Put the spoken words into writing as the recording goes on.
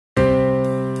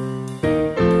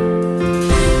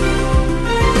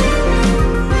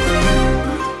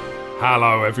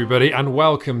Hello, everybody, and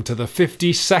welcome to the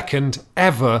 52nd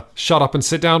ever Shut Up and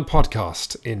Sit Down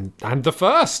podcast, and the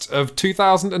first of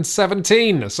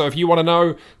 2017. So if you want to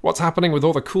know what's happening with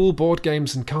all the cool board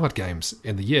games and card games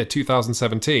in the year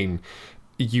 2017,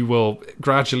 you will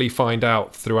gradually find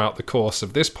out throughout the course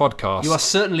of this podcast. You are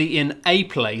certainly in a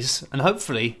place, and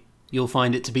hopefully you'll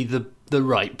find it to be the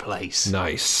right place.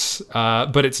 Nice.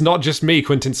 But it's not just me,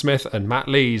 Quentin Smith, and Matt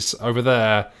Lees over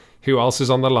there. Who else is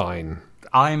on the line?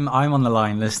 I'm on the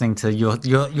line listening to your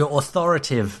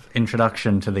authoritative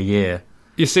introduction to the year.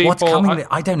 You see, what's Paul, coming?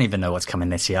 I don't even know what's coming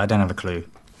this year. I don't have a clue.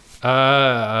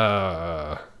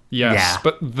 Yes, yeah.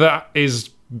 But that is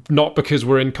not because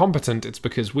we're incompetent. It's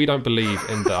because we don't believe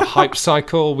in the hype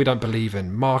cycle. We don't believe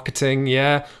in marketing.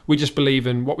 Yeah, we just believe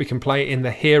in what we can play in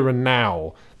the here and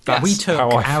now. That's we took how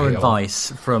I our feel.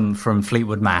 advice from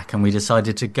Fleetwood Mac, and we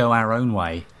decided to go our own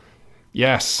way.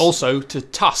 Yes. Also to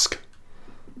Tusk.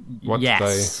 What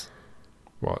yes.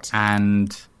 What?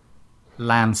 And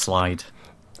Landslide.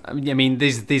 I mean,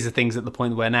 these are things at the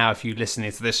point where now, if you listen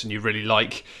to this and you really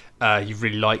like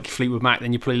Fleetwood Mac,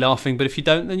 then you're probably laughing. But if you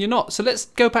don't, then you're not. So let's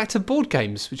go back to board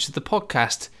games, which is the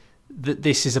podcast that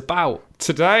this is about.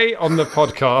 Today on the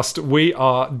podcast, we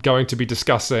are going to be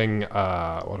discussing what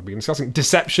are we discussing?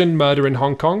 Deception, Murder in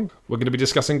Hong Kong. We're going to be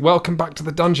discussing Welcome Back to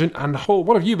the Dungeon and Hall.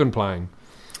 What have you been playing?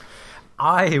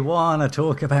 I want to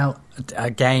talk about a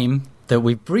game that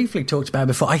we briefly talked about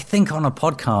before, I think on a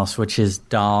podcast, which is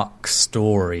Dark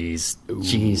Stories. Ooh.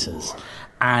 Jesus.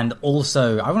 And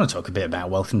also, I want to talk a bit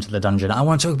about Welcome to the Dungeon. I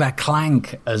want to talk about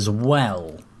Clank as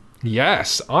well.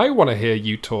 Yes, I want to hear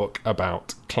you talk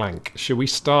about Clank. Should we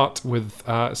start with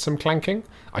some clanking?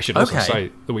 I should also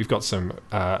say that we've got some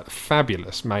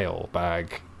fabulous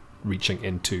mailbag reaching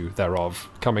into thereof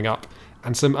coming up.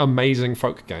 And some amazing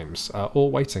folk games, all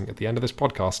waiting at the end of this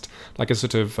podcast, like a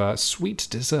sort of sweet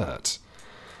dessert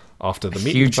after the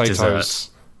meat and potatoes dessert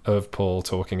of Paul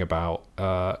talking about.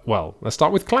 Well, let's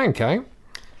start with Clank, eh?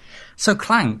 So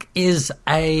Clank is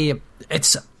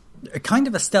it's a kind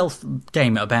of a stealth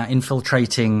game about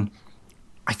infiltrating.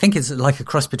 I think it's like a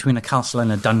cross between a castle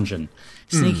and a dungeon.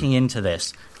 Sneaking into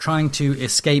this, trying to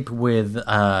escape with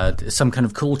some kind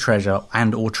of cool treasure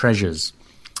and or treasures,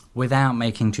 without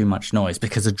making too much noise,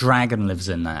 because a dragon lives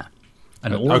in there.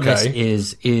 And all of this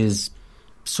is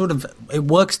sort of... It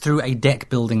works through a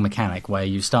deck-building mechanic where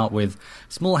you start with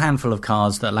a small handful of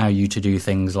cards that allow you to do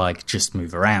things like just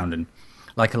move around. And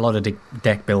like a lot of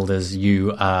deck builders,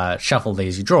 you shuffle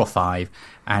these, you draw 5,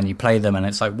 and you play them, and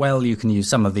it's like, well, you can use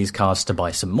some of these cards to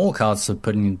buy some more cards to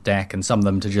put in your deck, and some of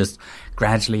them to just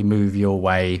gradually move your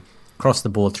way across the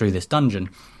board through this dungeon.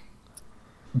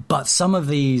 But some of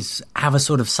these have a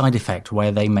sort of side effect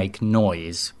where they make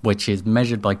noise, which is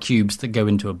measured by cubes that go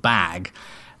into a bag.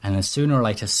 And then sooner or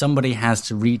later, somebody has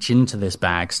to reach into this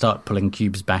bag, start pulling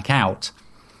cubes back out.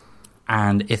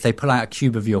 And if they pull out a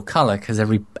cube of your color, because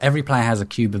every player has a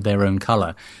cube of their own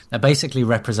color, that basically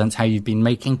represents how you've been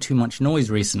making too much noise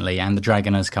recently, and the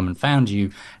dragon has come and found you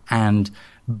and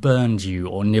burned you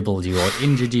or nibbled you or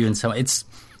injured you. And so it's...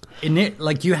 In it,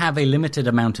 like, you have a limited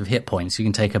amount of hit points. You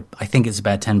can take I think it's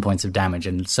about 10 points of damage.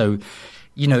 And so,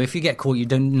 you know, if you get caught, you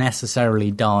don't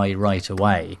necessarily die right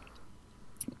away.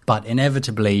 But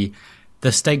inevitably,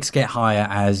 the stakes get higher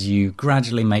as you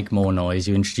gradually make more noise.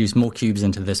 You introduce more cubes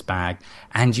into this bag,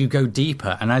 and you go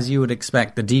deeper. And as you would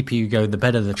expect, the deeper you go, the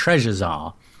better the treasures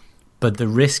are. But the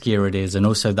riskier it is, and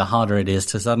also the harder it is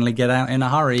to suddenly get out in a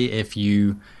hurry if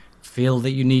you feel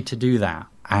that you need to do that.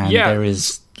 And there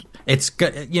is... It's,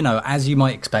 you know, as you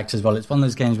might expect as well, it's one of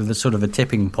those games with a sort of a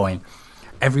tipping point.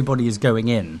 Everybody is going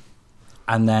in,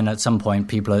 and then at some point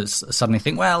people suddenly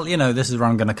think, well, you know, this is where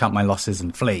I'm going to cut my losses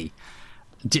and flee.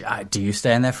 Do you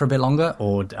stay in there for a bit longer,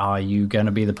 or are you going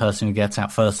to be the person who gets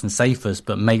out first and safest,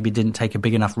 but maybe didn't take a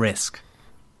big enough risk?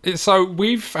 So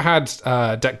we've had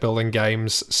deck-building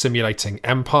games simulating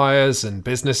empires and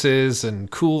businesses and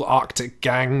cool Arctic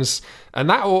gangs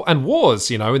and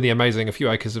wars, you know, in the amazing A Few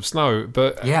Acres of Snow.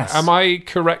 But yes. Am I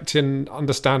correct in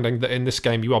understanding that in this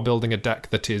game you are building a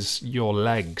deck that is your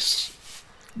legs?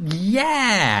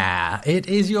 Yeah, it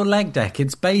is your leg deck.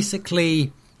 It's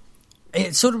basically...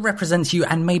 It sort of represents you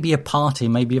and maybe a party,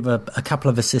 maybe a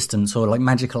couple of assistants or like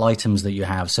magical items that you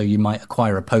have. So you might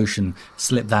acquire a potion,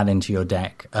 slip that into your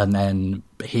deck, and then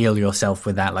heal yourself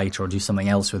with that later or do something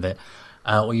else with it.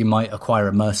 Or you might acquire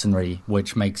a mercenary,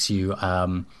 which makes you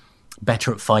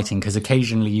better at fighting, because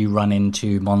occasionally you run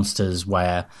into monsters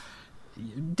where,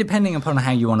 depending upon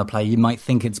how you want to play, you might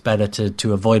think it's better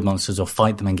to avoid monsters or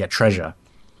fight them and get treasure.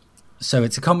 So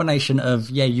it's a combination of,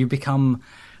 you become...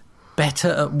 better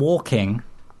at walking,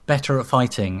 better at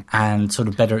fighting, and sort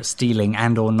of better at stealing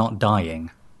and or not dying.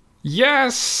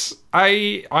 Yes,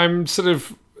 I'm sort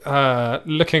of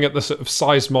looking at the sort of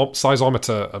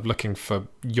sizeometer of looking for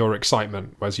your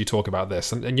excitement as you talk about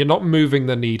this, and you're not moving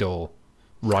the needle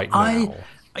right now.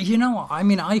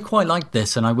 I quite like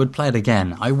this, and I would play it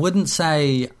again. I wouldn't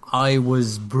say I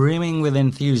was brimming with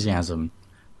enthusiasm,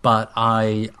 but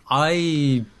I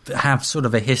have sort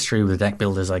of a history with deck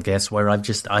builders, I guess, where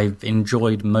I've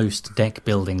enjoyed most deck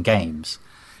building games.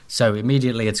 So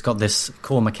immediately it's got this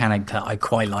core mechanic that I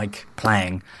quite like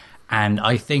playing, and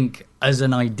I think as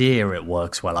an idea it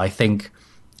works well. I think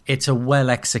it's a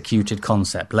well-executed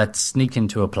concept. Let's sneak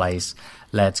into a place,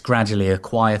 let's gradually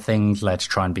acquire things, let's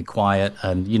try and be quiet,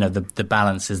 and the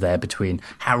balance is there between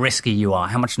how risky you are,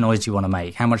 how much noise you want to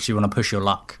make, how much you want to push your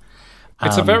luck.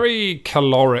 It's a very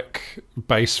caloric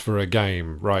base for a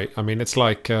game, right? I mean, it's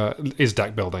like, is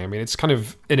deck building. I mean, it's kind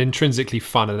of an intrinsically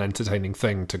fun and entertaining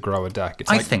thing to grow a deck.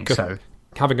 It's I like think so.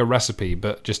 Having a recipe,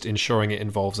 but just ensuring it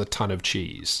involves a ton of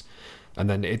cheese. And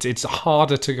then it's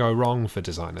harder to go wrong for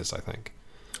designers, I think.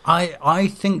 I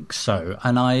think so,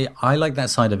 and I like that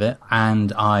side of it,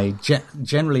 and I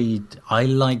generally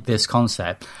like this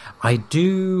concept. I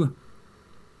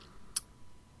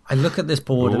look at this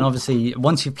board, and obviously,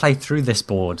 once you play through this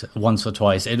board once or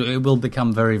twice, it will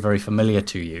become very, very familiar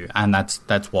to you, and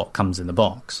that's what comes in the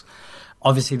box.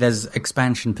 Obviously, there's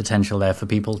expansion potential there for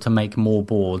people to make more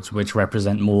boards which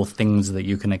represent more things that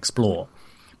you can explore,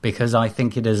 because I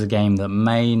think it is a game that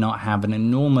may not have an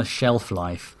enormous shelf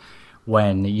life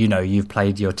when, you've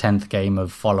played your 10th game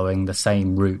of following the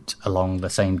same route along the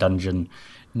same dungeon,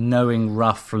 knowing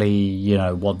roughly,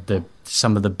 what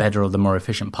some of the better or the more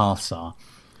efficient paths are.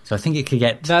 So I think it could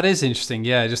get... That is interesting,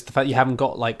 yeah. Just the fact you haven't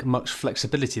got much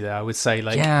flexibility there, I would say.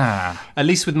 Yeah. At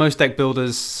least with most deck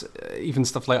builders, even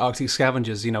stuff like Arctic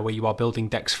Scavengers, where you are building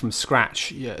decks from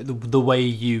scratch, the way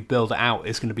you build it out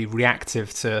is going to be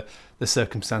reactive to the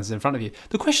circumstances in front of you.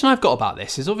 The question I've got about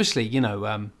this is obviously,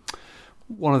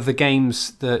 one of the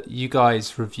games that you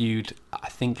guys reviewed, I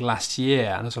think, last year,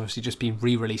 and has obviously just been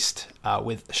re-released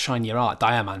with shinier art,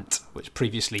 Diamant, which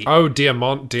previously... Oh,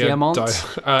 Diamant.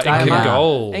 Ink and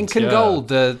Gold. Ink and Gold,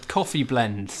 the coffee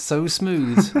blend, so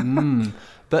smooth.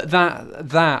 But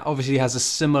that obviously has a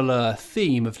similar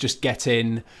theme of just get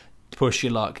in, push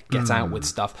your luck, get out with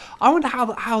stuff. I wonder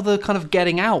how the kind of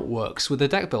getting out works with a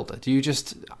deck builder.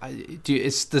 Does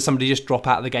somebody just drop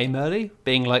out of the game early,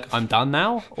 being like, I'm done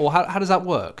now? Or how does that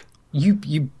work?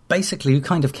 You basically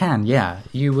kind of can, yeah.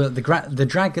 The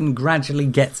dragon gradually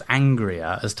gets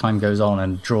angrier as time goes on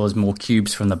and draws more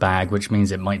cubes from the bag, which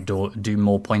means it might do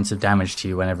more points of damage to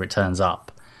you whenever it turns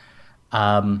up.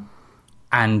 And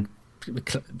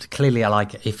clearly, I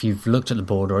like it. If you've looked at the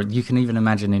board, or you can even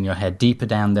imagine in your head, deeper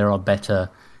down there are better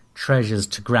treasures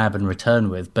to grab and return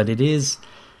with. But it is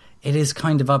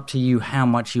kind of up to you how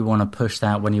much you want to push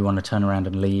that when you want to turn around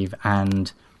and leave,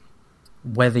 and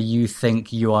whether you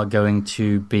think you are going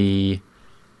to be,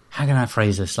 how can I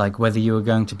phrase this? Like whether you are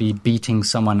going to be beating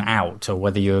someone out, or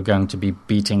whether you are going to be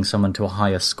beating someone to a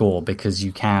higher score, because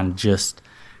you can just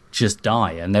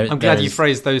die. And I'm glad you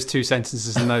phrased those two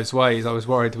sentences in those ways. I was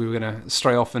worried we were going to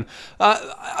stray off. And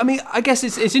I guess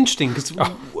it's interesting because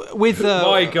with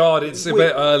my God, it's a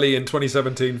bit early in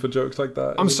 2017 for jokes like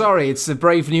that. I'm sorry, it's a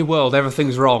brave new world.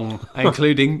 Everything's wrong,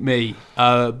 including me.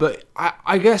 But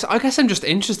I guess I'm just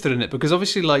interested in it because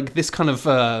obviously, like this kind of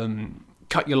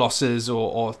cut your losses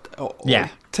or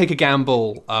take a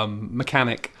gamble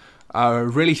mechanic.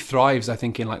 Really thrives, I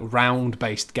think, in like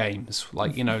round-based games,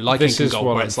 like Ink and Gold,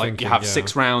 where it's like you have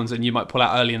 6 rounds and you might pull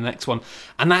out early in the next one,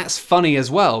 and that's funny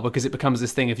as well because it becomes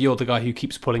this thing if you're the guy who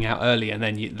keeps pulling out early, and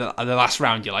then the last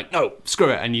round you're like, no,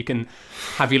 screw it, and you can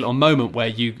have your little moment where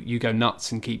you go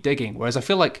nuts and keep digging. Whereas I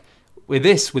feel like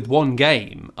with one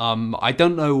game, I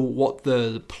don't know what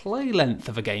the play length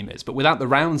of a game is, but without the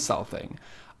round style thing.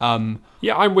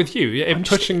 Yeah, I'm with you. If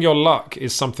pushing your luck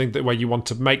is something where you want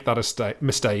to make that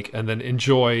mistake and then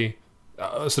enjoy,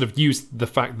 sort of use the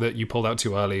fact that you pulled out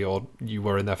too early or you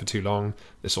were in there for too long.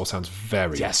 This all sounds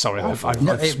very... Yeah, sorry, I've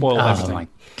spoiled everything. Oh my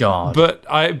God. But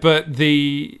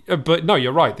no,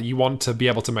 you're right, that you want to be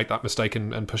able to make that mistake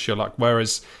and push your luck,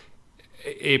 whereas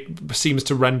it seems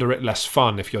to render it less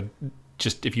fun if you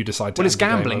decide to... Well, it's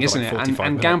gambling, isn't it?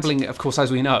 And gambling, of course,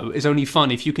 as we know, is only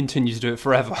fun if you continue to do it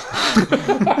forever.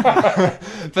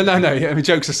 But no, I mean,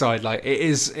 jokes aside, like it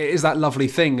is that lovely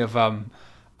thing of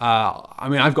I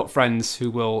mean, I've got friends who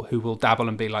will dabble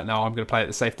and be like, no, I'm going to play it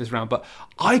the safe this round. But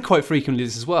I quite frequently do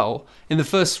this as well. In the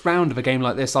first round of a game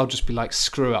like this, I'll just be like,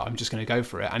 screw it, I'm just going to go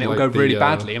for it. And it'll go really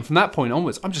badly. And from that point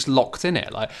onwards, I'm just locked in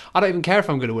it. Like, I don't even care if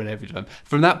I'm going to win every time.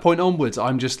 From that point onwards,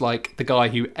 I'm just like the guy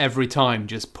who every time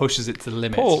just pushes it to the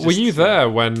limit. Paul, were you there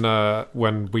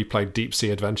when we played Deep Sea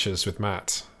Adventures with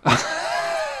Matt?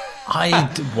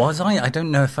 I don't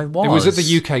know if I was. It was at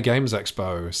the UK Games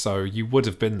Expo, so you would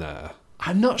have been there.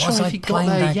 I'm not sure if he got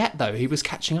there yet, though. He was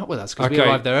catching up with us because we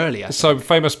arrived there earlier. So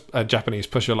famous Japanese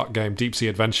push-your-luck game, Deep Sea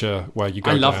Adventure, where you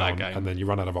go down that game. And then you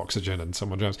run out of oxygen and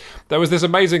someone drowns. There was this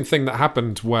amazing thing that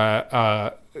happened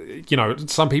where,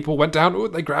 some people went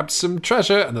down, they grabbed some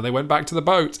treasure, and then they went back to the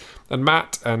boat. And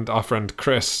Matt and our friend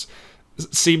Chris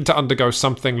seemed to undergo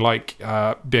something like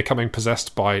becoming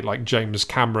possessed by like James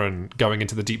Cameron going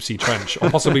into the deep sea trench, or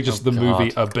possibly just the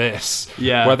movie Abyss,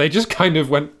 where they just kind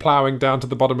of went ploughing down to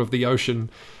the bottom of the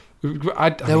ocean.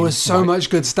 There was so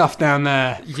much good stuff down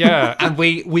there. Yeah. And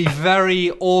we very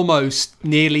almost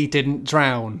nearly didn't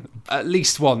drown. At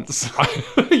least once.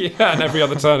 Yeah, and every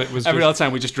other turn it was every other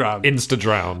time we just drowned.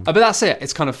 Insta-drown. But that's it.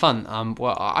 It's kind of fun.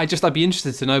 I'd be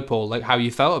interested to know, Paul, like how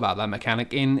you felt about that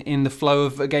mechanic in the flow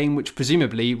of a game which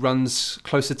presumably runs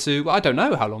closer to, I don't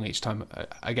know how long each time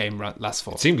a game lasts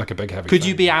for. It seemed like a big heavy Could thing.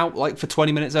 you be out like for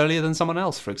 20 minutes earlier than someone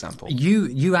else, for example?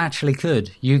 You actually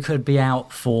could. You could be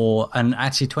out for, and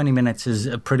actually 20 minutes is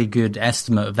a pretty good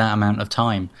estimate of that amount of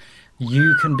time.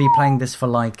 You can be playing this for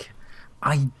like,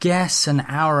 I guess an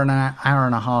hour and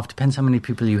a half, depends how many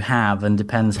people you have and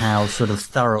depends how sort of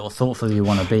thorough or thoughtful you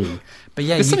want to be. But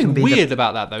yeah, there's you something can be weird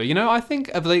about that, though. You know, I think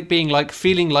of like being like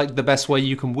feeling like the best way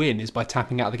you can win is by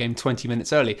tapping out of the game 20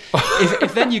 minutes early.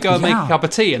 If then you go and make a cup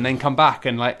of tea and then come back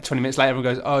and like 20 minutes later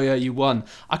everyone goes, oh yeah, you won.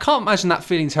 I can't imagine that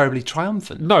feeling terribly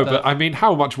triumphant. No, but I mean,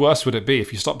 how much worse would it be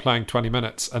if you stop playing 20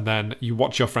 minutes and then you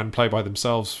watch your friend play by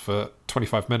themselves for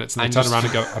 25 minutes and they turn around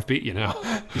and go, I've beat you now.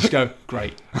 You just go,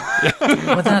 great.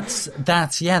 Well, that's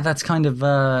kind of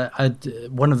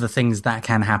one of the things that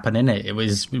can happen in it. It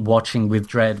was watching with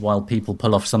dread while people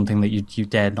pull off something that you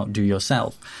dared not do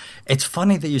yourself. It's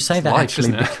funny that you say that,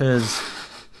 actually, because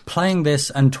playing this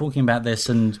and talking about this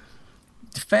and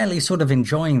fairly sort of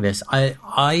enjoying this,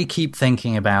 I keep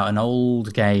thinking about an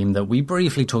old game that we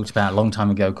briefly talked about a long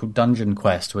time ago called Dungeon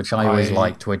Quest, which I always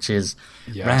liked, which is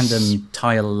random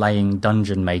tile-laying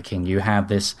dungeon making. You have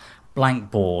this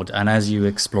blank board, and as you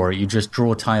explore it, you just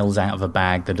draw tiles out of a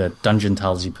bag that are dungeon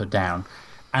tiles you put down,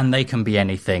 and they can be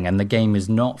anything, and the game is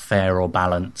not fair or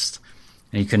balanced.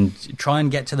 And you can try and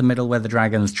get to the middle where the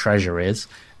dragon's treasure is,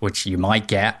 which you might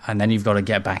get, and then you've got to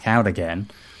get back out again.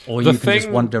 Or you can just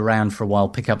wander around for a while,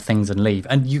 pick up things and leave.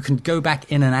 And you can go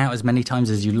back in and out as many times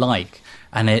as you like,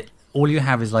 and all you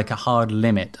have is like a hard time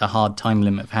limit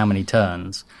of how many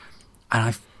turns.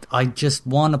 And I just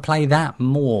want to play that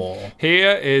more.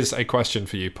 Here is a question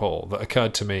for you, Paul, that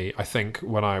occurred to me, I think,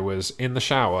 when I was in the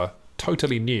shower,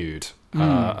 totally nude,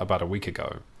 about a week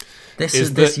ago.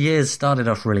 This year's started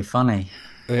off really funny,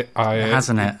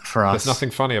 hasn't it, for us? There's nothing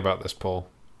funny about this, Paul.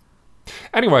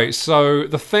 Anyway, so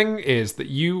the thing is that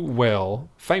you will,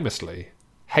 famously,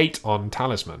 hate on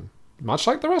Talisman, much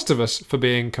like the rest of us, for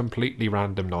being completely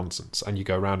random nonsense. And you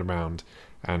go round and round,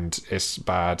 and it's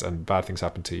bad, and bad things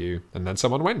happen to you, and then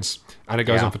someone wins. And it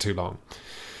goes on for too long.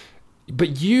 But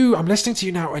I'm listening to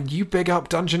you now, and you big up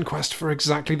Dungeon Quest for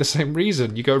exactly the same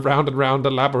reason. You go round and round a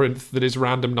labyrinth that is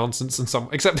random nonsense,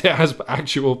 except it has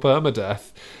actual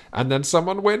permadeath, and then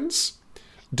someone wins.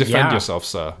 Defend yourself,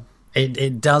 sir.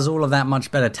 It does all of that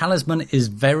much better. Talisman is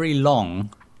very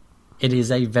long. It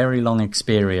is a very long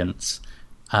experience.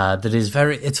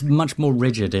 It's much more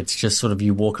rigid. It's just sort of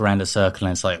you walk around a circle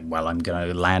and it's like, well, I'm going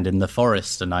to land in the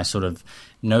forest, and I sort of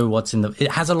know what's in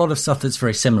it has a lot of stuff that's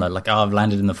very similar. Like, I've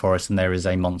landed in the forest and there is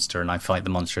a monster, and I fight the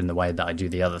monster in the way that I do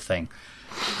the other thing.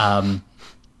 I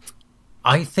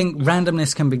think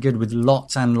randomness can be good with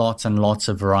lots and lots and lots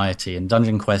of variety, and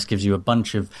Dungeon Quest gives you a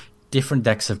bunch of different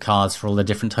decks of cards for all the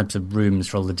different types of rooms,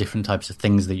 for all the different types of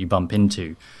things that you bump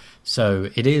into. So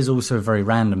it is also very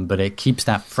random, but it keeps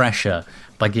that fresher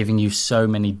by giving you so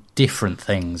many different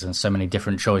things and so many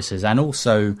different choices, and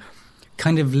also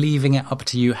kind of leaving it up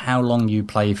to you how long you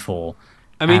play for.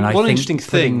 I mean, one interesting thing,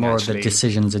 putting more of the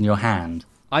decisions in your hand.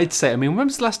 I'd say, when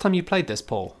was the last time you played this,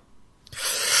 Paul?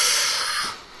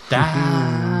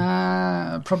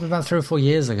 Probably probably about 3 or 4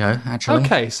 years ago, actually.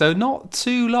 Okay, so not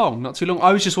too long.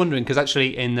 I was just wondering, because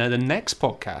actually in the next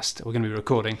podcast we're going to be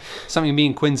recording, something me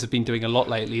and Quinns have been doing a lot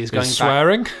lately is going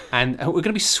swearing. back. And we're going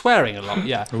to be swearing a lot,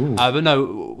 yeah. But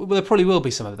no, well, there probably will be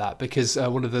some of that, because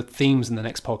one of the themes in the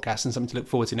next podcast, and something to look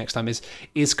forward to next time,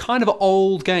 is kind of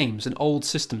old games and old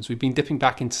systems. We've been dipping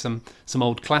back into some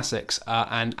old classics,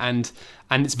 and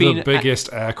it's been the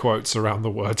biggest air quotes around the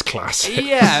word classic.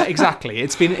 Yeah, exactly.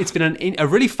 It's been a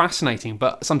really fascinating,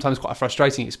 but sometimes quite a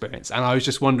frustrating experience. And I was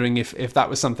just wondering if that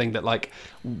was something that, like,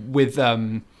 with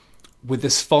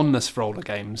this fondness for older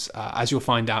games, as you'll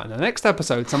find out in the next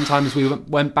episode, sometimes we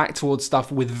went back towards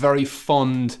stuff with very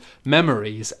fond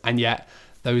memories, and yet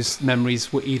those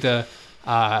memories were either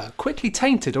quickly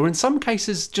tainted, or in some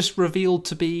cases just revealed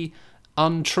to be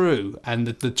untrue, and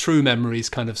the true memories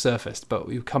kind of surfaced. But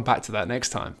we'll come back to that next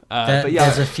time. But yeah,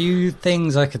 there's a few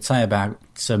things I could say about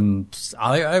some.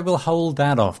 I will hold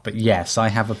that off, but yes, I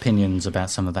have opinions about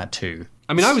some of that too.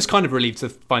 I mean, I was kind of relieved to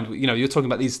find, you're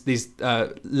talking about these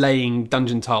laying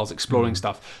dungeon tiles, exploring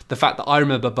stuff. The fact that I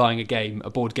remember buying a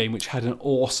board game, which had an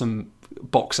awesome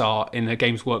box art in a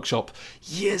Games Workshop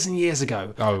years and years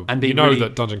ago. Oh, and you know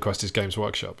that Dungeon Quest is Games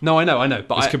Workshop. No, I know.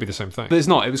 But this could be the same thing. But it's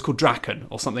not. It was called Draken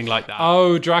or something like that.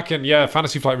 Oh, Draken. Yeah,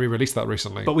 Fantasy Flight re-released that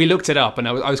recently. But we looked it up, and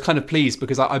I was kind of pleased,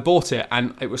 because I bought it,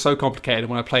 and it was so complicated, and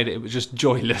when I played it, it was just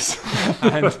joyless.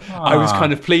 And I was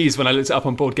kind of pleased when I looked it up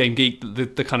on Board Game Geek,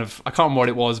 the kind of, I can't remember what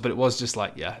it was, but it was just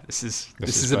like, yeah, this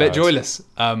is a bit joyless.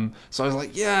 So I was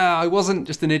like, yeah, I wasn't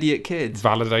just an idiot kid.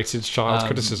 Validated child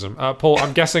criticism. Paul,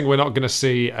 I'm guessing we're not going to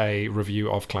see a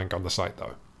review of Clank on the site,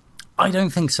 though. I don't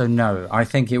think so, no. I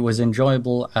think it was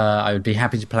enjoyable. I would be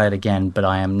happy to play it again, but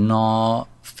I am not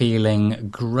feeling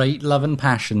great love and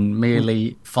passion,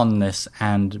 merely fondness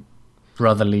and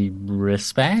brotherly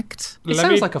respect. It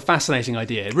sounds like a fascinating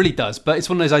idea. It really does. But it's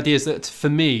one of those ideas that,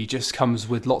 for me, just comes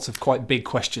with lots of quite big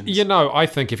questions. I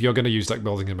think if you're going to use deck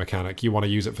building as a mechanic, you want to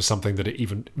use it for something that it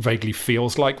even vaguely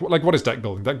feels like. Like, what is deck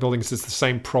building? Deck building is just the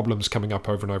same problems coming up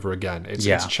over and over again.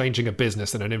 It's changing a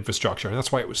business and an infrastructure. And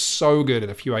that's why it was so good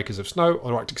in A Few Acres of Snow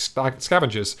or Arctic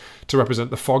Scavengers to represent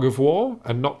the fog of war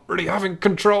and not really having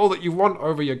control that you want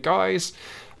over your guys.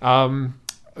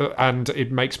 And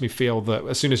it makes me feel that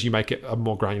as soon as you make it a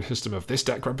more granular system of this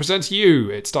deck represents you,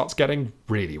 it starts getting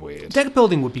really weird. Deck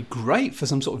building would be great for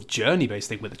some sort of journey-based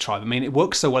thing with a tribe. I mean, it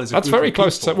works so well as a That's group very of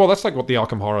close people. to... Well, that's like what the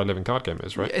Arkham Horror living card game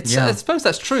is, right? I suppose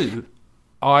that's true.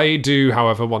 I do,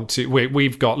 however, want to...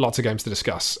 We've got lots of games to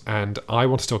discuss, and I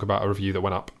want to talk about a review that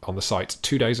went up on the site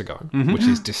 2 days ago, which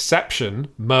is Deception,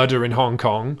 Murder in Hong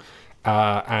Kong.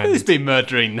 And who's been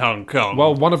murdering Hong Kong?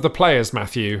 Well, one of the players,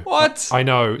 Matthew. What? I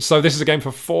know. So this is a game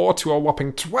for 4 to a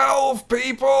whopping 12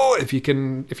 people. If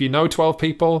you know 12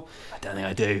 people. I don't think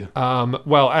I do.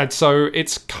 And so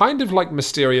it's kind of like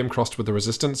Mysterium crossed with the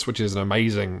Resistance, which is an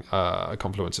amazing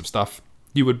confluence of stuff.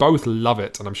 You would both love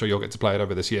it, and I'm sure you'll get to play it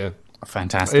over this year.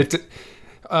 Fantastic.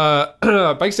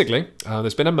 Basically,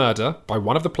 there's been a murder by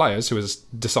one of the players who has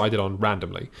decided on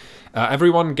randomly.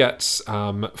 Everyone gets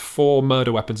 4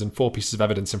 murder weapons and 4 pieces of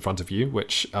evidence in front of you,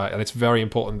 which and it's very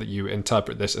important that you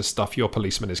interpret this as stuff your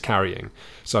policeman is carrying.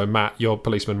 So, Matt, your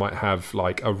policeman might have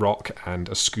like a rock and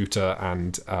a scooter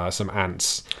and some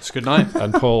ants. It's a good night.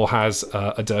 And Paul has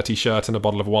a dirty shirt and a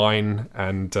bottle of wine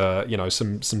and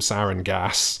some sarin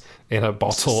gas in a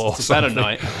bottle or something. It's a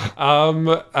better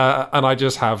night. And I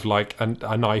just have like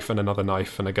a knife and another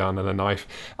knife and a gun and a knife.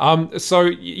 So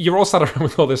you're all sat around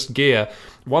with all this gear.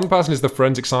 One person is the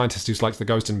forensic scientist who's like the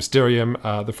ghost in Mysterium.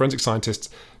 The forensic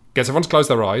scientist gets everyone to close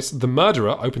their eyes. The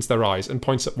murderer opens their eyes and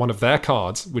points at one of their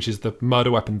cards, which is the murder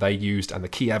weapon they used and the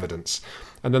key evidence.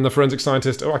 And then the forensic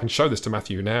scientist, I can show this to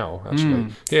Matthew now,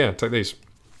 actually. Here, take these.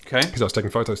 Okay. Because I was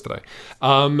taking photos today.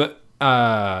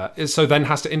 So then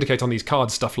has to indicate on these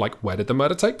cards stuff like where did the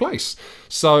murder take place,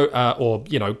 so or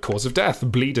cause of death,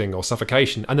 bleeding or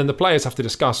suffocation, and then the players have to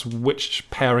discuss which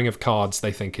pairing of cards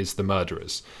they think is the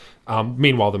murderer's.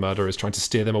 Meanwhile, the murderer is trying to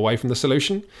steer them away from the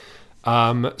solution.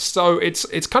 So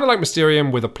it's kind of like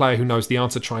Mysterium with a player who knows the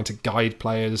answer trying to guide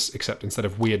players, except instead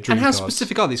of weird dream cards. And how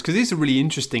specific are these? Because these are really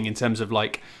interesting in terms of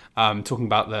like talking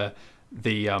about the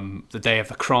day of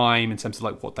the crime, in terms of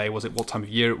like what day was it, what time of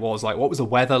year it was, like what was the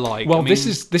weather like. Well, this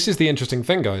is the interesting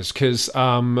thing, guys, because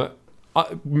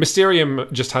Mysterium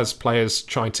just has players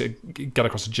trying to get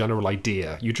across a general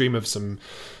idea. You dream of some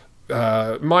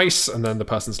mice, and then the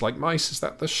person's like, mice, is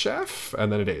that the chef? And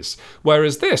then it is.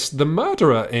 Whereas the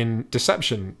murderer in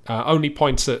Deception only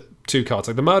points at two cards.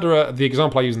 Like the murderer, the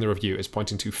example I use in the review is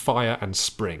pointing to fire and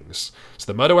springs. So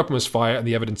the murder weapon was fire and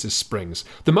the evidence is springs.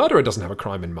 The murderer doesn't have a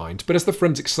crime in mind, but as the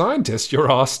forensic scientist,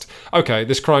 you're asked, okay,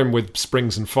 this crime with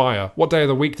springs and fire, what day of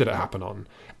the week did it happen on?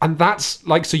 And that's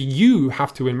like, so you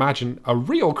have to imagine a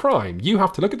real crime. You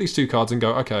have to look at these two cards and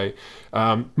go, okay,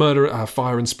 murder,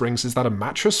 fire and springs, is that a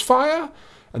mattress fire?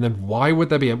 And then why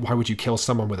would you kill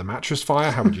someone with a mattress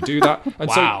fire? How would you do that? And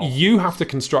Wow. so you have to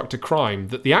construct a crime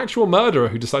that the actual murderer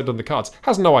who decided on the cards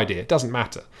has no idea. It doesn't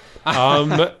matter.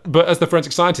 But as the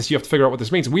forensic scientist, you have to figure out what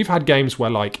this means. We've had games where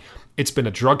like it's been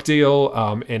a drug deal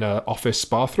in an office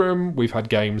bathroom. We've had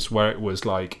games where it was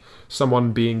like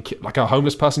someone like a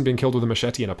homeless person being killed with a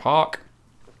machete in a park.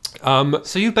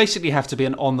 So you basically have to be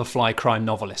an on-the-fly crime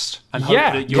novelist and hope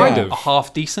Yeah, that you're kind of. a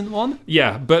half-decent one?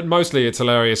 Yeah, but mostly it's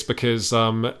hilarious because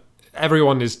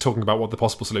everyone is talking about what the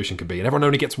possible solution could be, and everyone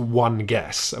only gets one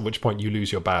guess, at which point you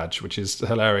lose your badge, which is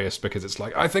hilarious because it's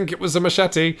like, I think it was a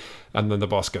machete, and then the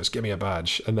boss goes, give me a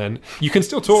badge, and then you can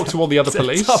still talk to all the other It's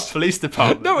police. a tough police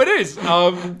department. No, it is.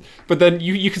 But then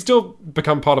you can still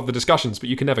become part of the discussions, but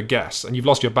you can never guess, and you've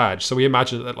lost your badge. So we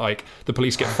imagine that like the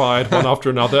police get fired one after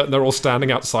another, and they're all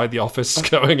standing outside the office,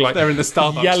 going like They're in the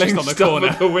Starbucks yelling just on the stuff corner.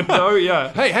 at the window.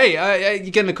 Yeah. Hey,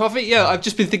 you getting a coffee? Yeah, I've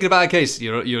just been thinking about a case.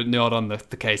 You're not on the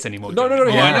case anymore. No.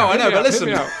 Yeah, I know, but listen.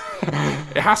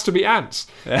 It has to be ants.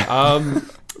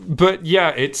 But yeah,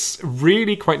 it's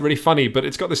really really funny, but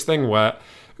it's got this thing where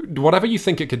whatever you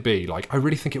think it could be, like I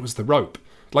really think it was the rope.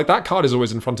 Like that card is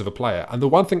always in front of a player, and the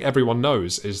one thing everyone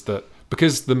knows is that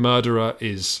because the murderer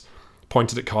is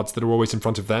pointed at cards that are always in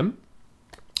front of them,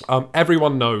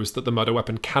 everyone knows that the murder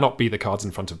weapon cannot be the cards in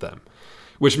front of them.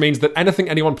 Which means that anything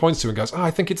anyone points to and goes,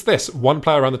 I think it's this, one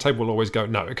player around the table will always go,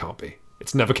 no, it can't be.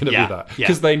 It's never going to Yeah, be that. yeah.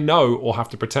 Because they know or have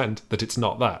to pretend that it's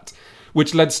not that.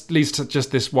 Which leads to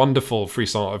just this wonderful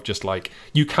frisson of just like,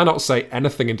 you cannot say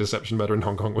anything in Deception Murder in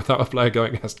Hong Kong without a player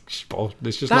going, it's just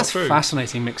That's not true.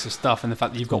 fascinating mix of stuff, and the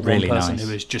fact that you've got Really one person nice.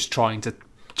 who is just trying to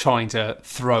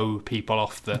throw people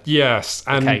off the Yes,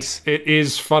 and case. it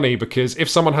is funny because if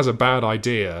someone has a bad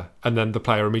idea and then the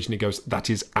player immediately goes, that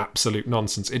is absolute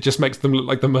nonsense, it just makes them look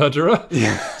like the murderer.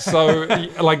 Yeah. So,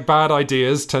 like, bad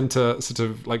ideas tend to sort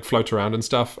of, like, float around and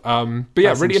stuff. But yeah,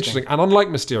 That's really interesting. interesting. And unlike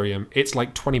Mysterium, it's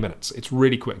like 20 minutes. It's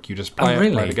really quick. You just play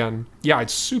really? play it again. Yeah,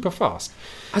 it's super fast.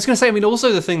 I was going to say, I mean,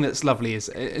 also the thing that's lovely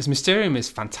is Mysterium is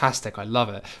fantastic. I love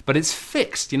it, but it's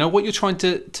fixed. You know, what you're trying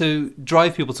to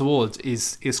drive people towards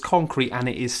is concrete, and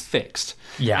it is fixed.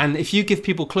 Yeah. And if you give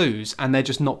people clues and they're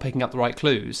just not picking up the right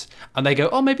clues, and they go,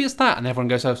 oh, maybe it's that, and everyone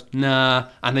goes, oh, nah,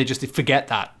 and they just forget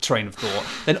that train of thought,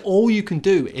 then all you can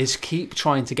do is keep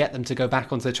trying to get them to go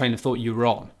back onto the train of thought you were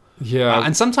on. Yeah.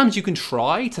 And sometimes you can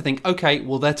try to think, okay,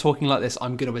 well, they're talking like this,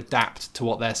 I'm going to adapt to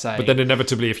what they're saying. But then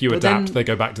inevitably, if you adapt, then- they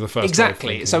go back to the first way of Exactly.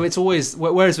 thinking. So it's always,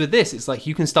 whereas with this, it's like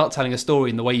you can start telling a story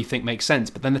in the way you think makes sense,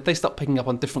 but then if they start picking up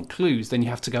on different clues, then you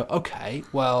have to go, okay,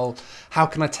 well, how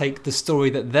can I take the story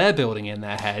that they're building in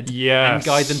their head and Yes.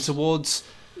 guide them towards...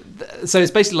 So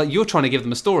it's basically like you're trying to give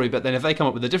them a story, but then if they come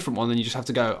up with a different one, then you just have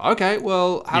to go, okay,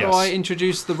 well, how do Yes. I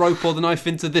introduce the rope or the knife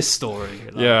into this story?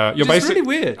 Like, Yeah, you're which is basically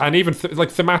really weird. and even like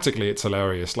thematically, it's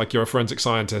hilarious. Like you're a forensic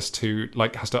scientist who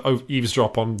like has to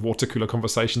eavesdrop on water cooler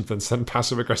conversations, then send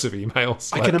passive aggressive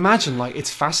emails. I Like, can imagine, like, it's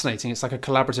fascinating. It's like a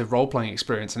collaborative role-playing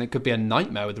experience, and it could be a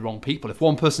nightmare with the wrong people. If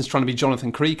one person's trying to be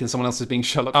Jonathan Creek and someone else is being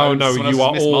Sherlock Oh Holmes, no, someone you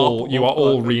else are is Miss all Marple, you are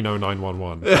all like- Reno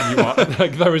 911. You are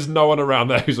like there is no one around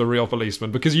there who's a real policeman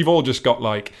because you've all just got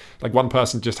like one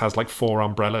person just has like 4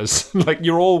 umbrellas. Like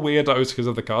you're all weirdos because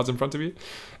of the cards in front of you.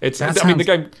 It's That I mean the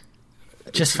sounds- game.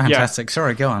 Just fantastic.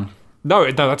 Sorry, go on. No,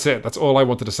 that's it. That's all I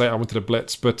wanted to say. I wanted to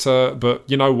blitz, but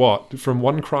you know what? From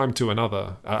one crime to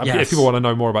another. Yes. If people want to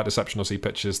know more about Deception or see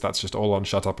pictures, that's just all on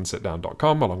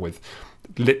shutupandsitdown.com, along with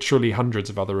literally hundreds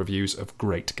of other reviews of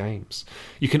great games.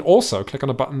 You can also click on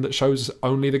a button that shows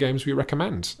only the games we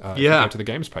recommend. If you Yeah. go to the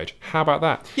games page. How about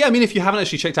that? Yeah, I mean, if you haven't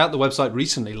actually checked out the website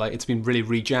recently, like it's been really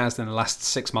rejazzed in the last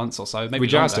 6 months or so. Maybe We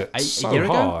jazzed longer. it A so year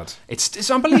ago? hard. It's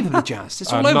unbelievably jazzed.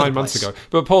 It's all over 9 the months place. ago.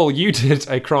 But Paul, you did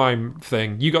a crime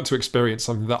thing. You got to experience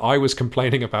something that I was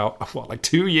complaining about, like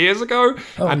 2 years ago?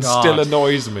 Oh, and God. still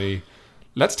annoys me.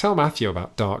 Let's tell Matthew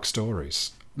about Dark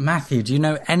Stories. Matthew, do you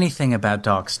know anything about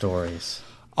Dark Stories?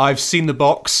 I've seen the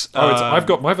box. I've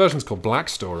got my version's called Black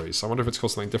Stories. I wonder if it's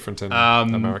called something different in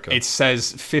America. It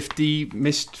says 50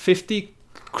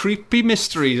 creepy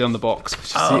mysteries on the box, which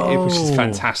is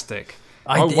fantastic.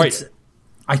 Wait.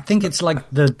 I think it's like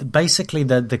basically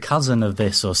the cousin of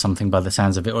this or something by the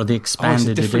sounds of it, or the Oh, it's a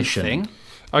expanded different edition. thing.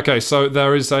 Okay, so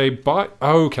there is a bio.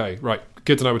 Okay, right.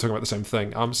 Good to know we're talking about the same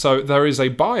thing. So there is a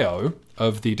bio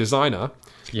of the designer,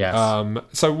 Yes.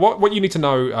 So what you need to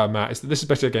know, Matt, is that this is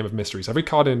basically a game of mysteries. Every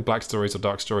card in Black Stories or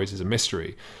Dark Stories is a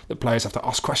mystery that players have to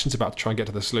ask questions about to try and get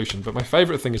to the solution. But my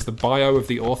favourite thing is the bio of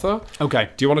the author. Okay.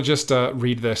 Do you want to just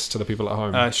read this to the people at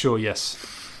home? Sure, yes.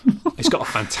 It's got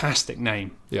a fantastic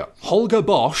name. Yeah. Holger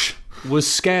Bosch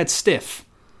was scared stiff,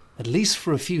 at least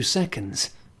for a few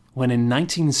seconds, when in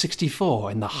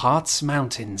 1964 in the Harz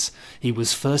Mountains he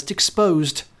was first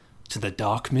exposed to the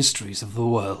dark mysteries of the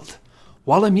world.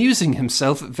 While amusing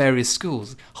himself at various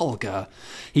schools, Holger,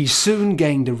 he soon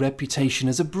gained a reputation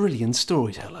as a brilliant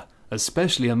storyteller,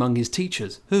 especially among his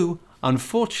teachers, who,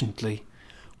 unfortunately,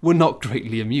 were not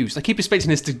greatly amused. I keep expecting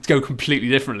this to go completely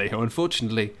differently, who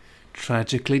unfortunately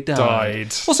tragically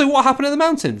died. Also, what happened in the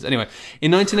mountains? Anyway,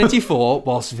 in 1984,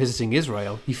 whilst visiting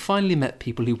Israel, he finally met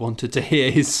people who wanted to hear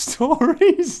his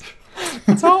stories.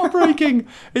 It's heartbreaking.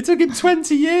 It took him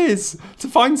 20 years to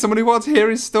find someone who wanted to hear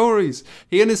his stories.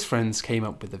 He and his friends came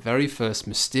up with the very first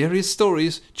mysterious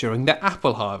stories during their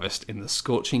apple harvest in the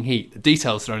scorching heat. The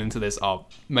details thrown into this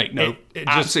make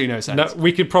absolutely no sense. No,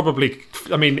 we could probably...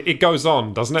 I mean, it goes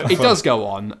on, doesn't it? It does go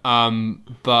on,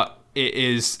 but...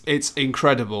 It's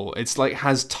incredible. It's like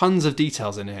has tons of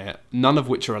details in here, none of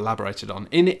which are elaborated on.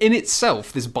 In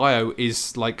itself, this bio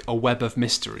is like a web of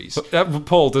mysteries.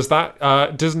 Paul,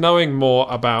 does knowing more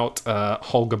about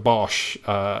Holger Bosch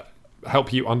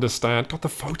help you understand? God, the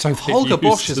photo. Holger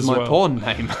Bosch is my porn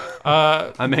name.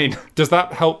 I mean, does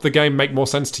that help the game make more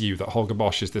sense to you that Holger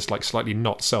Bosch is this like slightly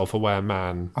not self-aware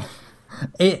man?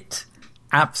 It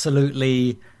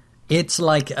absolutely. It's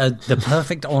like the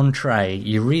perfect entree.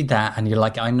 You read that and you're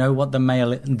like, I know what the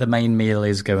main meal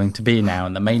is going to be now,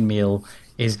 and the main meal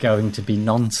is going to be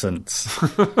nonsense.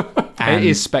 It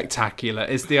is spectacular.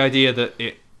 It's the idea that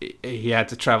he had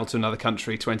to travel to another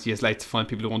country 20 years later to find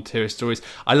people who want to hear his stories.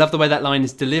 I love the way that line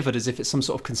is delivered, as if it's some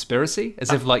sort of conspiracy,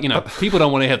 as if people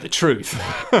don't want to hear the truth.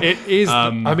 It is.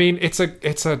 I mean, it's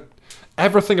a.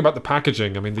 Everything about the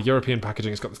packaging. I mean, the European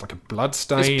packaging has got this like a blood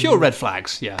stain. It's pure red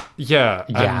flags. Yeah. Yeah.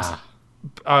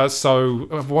 And, so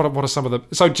what are some of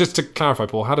the? So just to clarify,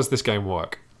 Paul, how does this game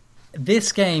work?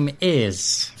 This game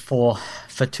is for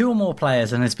 2 or more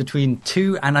players, and it's between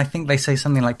 2 and I think they say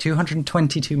something like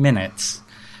 222 minutes.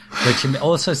 Which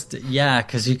also,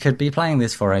 because you could be playing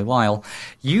this for a while.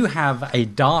 You have a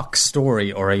dark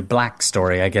story or a black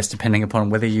story, I guess, depending upon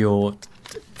whether you're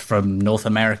from North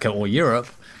America or Europe.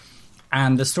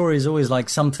 And the story is always like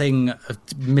something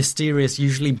mysterious,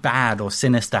 usually bad or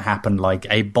sinister happened, like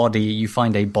you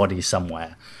find a body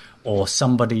somewhere, or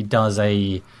somebody does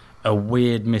a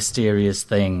weird, mysterious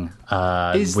thing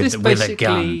with a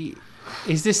gun.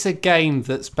 Is this a game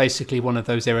that's basically one of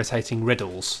those irritating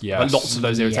riddles? Yes. Like lots of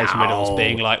those irritating riddles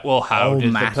being like, well, how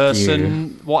did the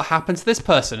person... What happened to this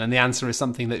person? And the answer is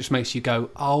something that just makes you go,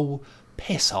 oh,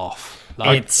 piss off.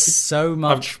 Like, it's so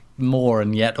much more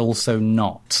and yet also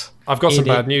not. I've got some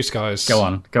bad news, guys. Go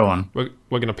on. We're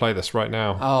going to play this right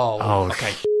now. Oh,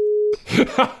 okay.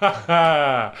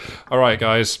 All right,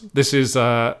 guys. This is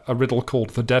a riddle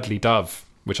called The Deadly Dove,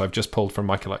 which I've just pulled from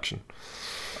my collection.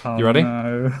 You ready?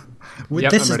 No.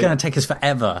 Yep, this is going to take us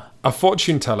forever. A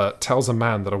fortune teller tells a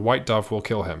man that a white dove will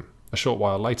kill him. A short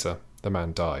while later, the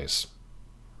man dies.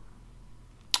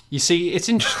 You see, it's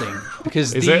interesting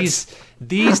because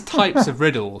these types of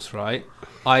riddles, right?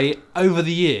 Over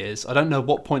the years, I don't know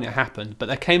what point it happened, but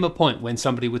there came a point when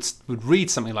somebody would read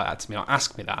something like that to me or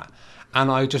ask me that, and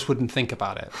I just wouldn't think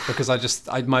about it because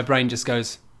my brain just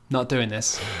goes, not doing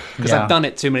this, because I've done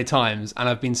it too many times, and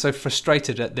I've been so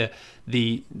frustrated at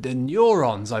the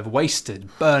neurons I've wasted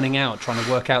burning out trying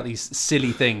to work out these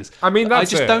silly things. I mean, I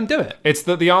just don't do it. It's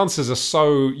that the answers are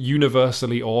so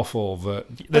universally awful that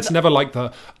it's never like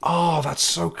that's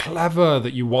so clever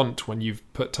that you want when you've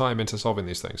put time into solving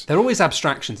these things. They're always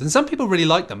abstractions, and some people really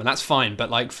like them, and that's fine, but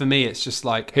like for me it's just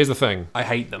like, here's the thing, I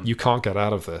hate them. You can't get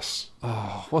out of this.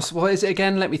 Oh, what is it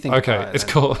again? Let me think about it. Okay, it's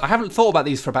cool. I haven't thought about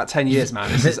these for about 10 years,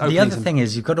 man. The other thing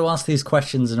is you've got to ask these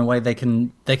questions in a way they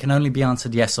can only be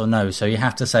answered yes or no. So you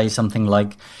have to say something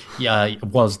like,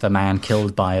 was the man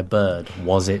killed by a bird?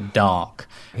 Was it dark?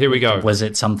 Here we go. Was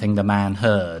it something the man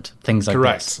heard? Things like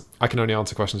Correct. this. I can only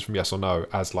answer questions from yes or no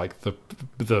as like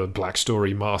the Black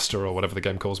Story master or whatever the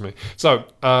game calls me. So,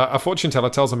 a fortune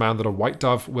teller tells a man that a white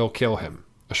dove will kill him.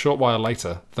 A short while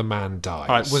later, the man dies.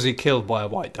 All right, was he killed by a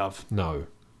white dove? No.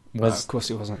 Of course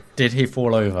he wasn't. Did he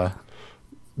fall over?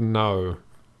 No.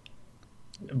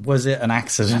 Was it an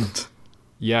accident?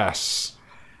 Yes.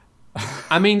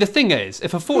 I mean, the thing is,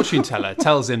 if a fortune teller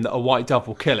tells him that a white dove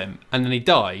will kill him, and then he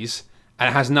dies, and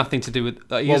it has nothing to do with...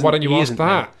 why don't you ask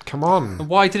that? Come on.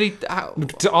 Why did he...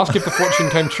 To ask if the fortune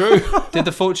came true. Did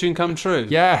the fortune come true?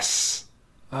 Yes.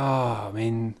 Oh, I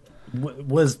mean...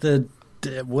 Was the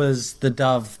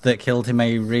dove that killed him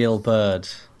a real bird?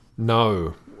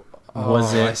 No.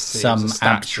 Was it some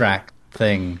abstract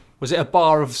thing? Was it a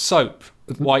bar of soap?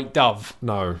 White dove?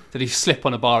 No. Did he slip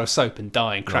on a bar of soap and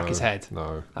die and crack his head?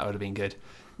 No. That would have been good.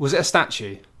 Was it a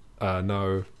statue?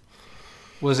 No.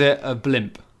 Was it a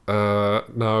blimp?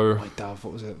 No. White dove.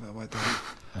 What was it? White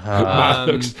dove. Matt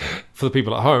looks, for the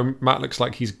people at home, Matt looks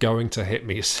like he's going to hit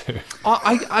me soon.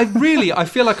 I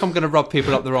feel like I'm going to rub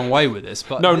people up the wrong way with this,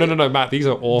 but No, Matt, these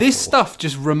are awful. this stuff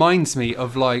just reminds me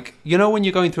of, like, you know, when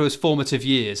you're going through those formative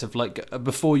years of, like,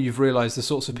 before you've realised the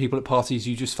sorts of people at parties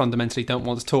you just fundamentally don't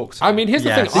want to talk to. I mean, here's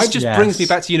the thing. This just brings me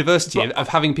back to university of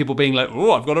having people being like,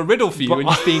 "Oh, I've got a riddle for you," and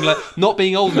just being like, not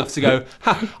being old enough to go,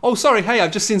 "Oh, sorry, hey,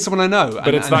 I've just seen someone I know."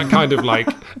 But it's that kind of like,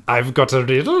 I've got a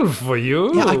riddle for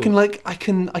you. Yeah, I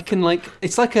can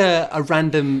it's like a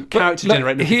random character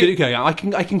generator video game.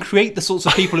 I can create the sorts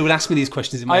of people who would ask me these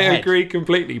questions in my head. I agree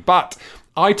completely, but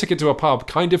I took it to a pub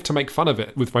kind of to make fun of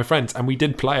it with my friends, and we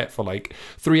did play it for like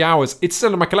 3 hours. It's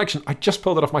still in my collection. I just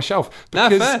pulled it off my shelf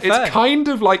because it's kind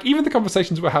of like, even the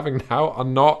conversations we're having now are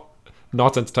not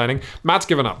entertaining. Matt's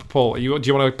given up. Paul, do you want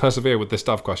to persevere with this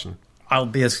dove question? I'll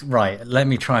be right. Let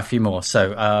me try a few more.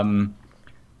 So,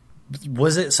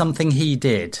 was it something he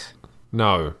did?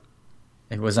 No.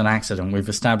 It was an accident. We've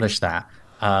established that.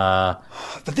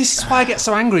 But this is why I get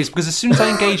so angry, is because as soon as I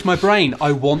engage my brain,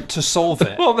 I want to solve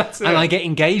it. Well, that's it. And I get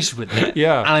engaged with it.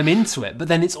 Yeah. And I'm into it. But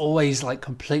then it's always like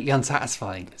completely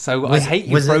unsatisfying. So I hate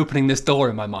you for opening this door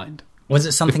in my mind. Was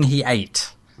it something he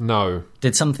ate? No.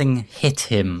 Did something hit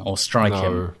him or strike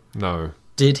him? No.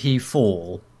 Did he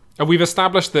fall? And we've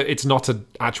established that it's not an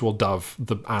actual dove,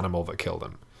 the animal that killed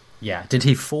him. Yeah. Did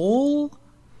he fall?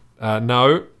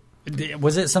 No.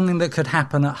 Was it something that could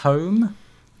happen at home?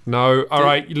 No. All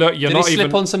right. Look, you're not even... Did he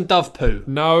slip on some dove poo?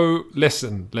 No.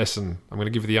 Listen. I'm going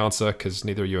to give you the answer because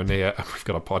neither of you are near, and we've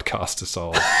got a podcast to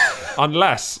solve.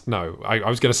 Unless... No. I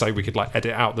was going to say we could like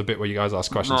edit out the bit where you guys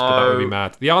ask questions, but that would be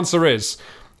mad. The answer is,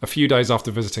 a few days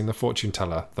after visiting the fortune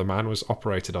teller, the man was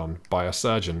operated on by a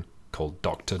surgeon called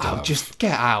Dr. Dove. Oh, just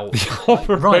get out.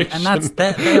 Right, and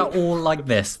they are all like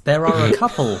this. There are a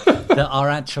couple that are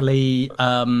actually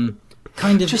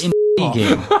kind of just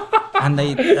intriguing, and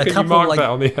a couple mark like that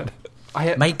on the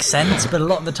end? Make sense, but a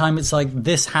lot of the time it's like,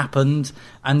 this happened,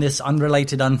 and this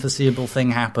unrelated, unforeseeable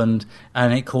thing happened,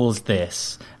 and it caused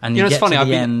this, and you get to the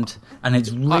end, and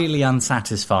it's really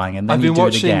unsatisfying, and then you do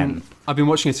it again. I've been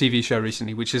watching a TV show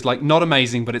recently, which is like not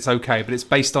amazing, but it's okay. But it's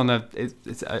based on a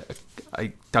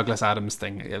Douglas Adams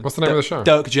thing. What's the name of the show?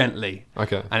 Dirk Gently.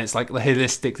 Okay. And it's like the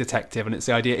holistic detective, and it's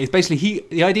the idea. It's basically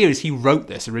the idea is he wrote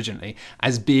this originally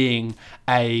as being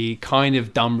a kind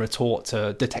of dumb retort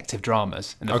to detective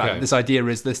dramas. And in fact, this idea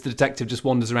is the detective just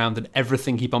wanders around, and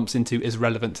everything he bumps into is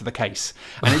relevant to the case.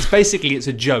 And it's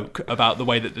a joke about the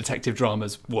way that detective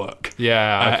dramas work.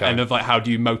 Yeah. Okay. And of like, how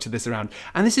do you motor this around?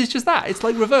 And this is just that. It's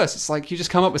like reverse. It's like you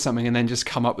just come up with something and then just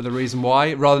come up with a reason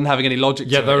why, rather than having any logic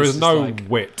to it. Yeah, there is no like,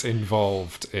 wit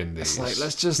involved in this. It's like,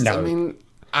 let's just, I mean,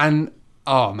 and,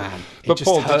 oh man, it but just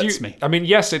Paul, hurts me. I mean,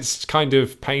 yes, it's kind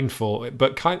of painful,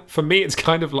 but for me, it's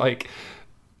kind of like,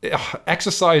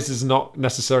 exercise is not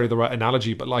necessarily the right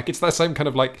analogy, but like, it's that same kind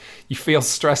of like, you feel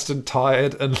stressed and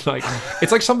tired, and like,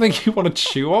 it's like something you want to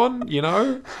chew on, you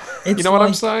know? You know what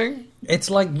I'm saying?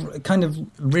 It's like kind of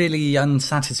really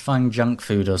unsatisfying junk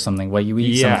food or something, where you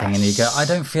eat something and you go, I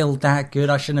don't feel that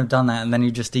good, I shouldn't have done that, and then you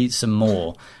just eat some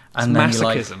more. And it's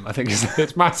masochism, I think.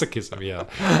 It's masochism, yeah.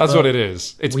 That's what it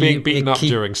is. It's being beaten up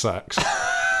during sex.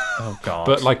 Oh, God.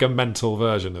 But like a mental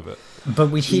version of it. But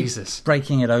we keep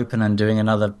breaking it open and doing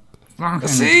another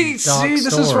See,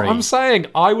 this is what I'm saying.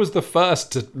 I was the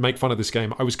first to make fun of this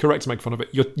game. I was correct to make fun of it.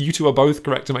 You two are both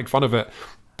correct to make fun of it.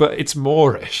 But it's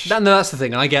Moorish. No, that's the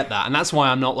thing, and I get that, and that's why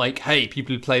I'm not like, hey,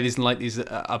 people who play these and like these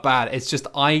are bad. It's just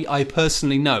I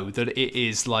personally know that it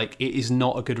is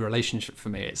not a good relationship for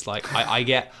me. It's like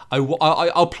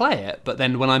I'll play it, but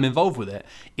then when I'm involved with it,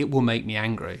 it will make me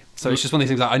angry. So it's just one of these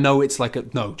things. Like, I know it's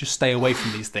like no, just stay away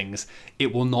from these things.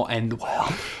 It will not end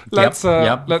well.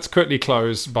 Let's quickly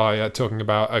close by talking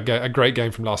about a great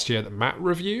game from last year that Matt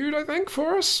reviewed, I think,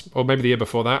 for us, or maybe the year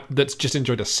before that. That's just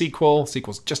enjoyed a sequel.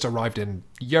 Sequel's just arrived in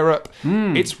Europe.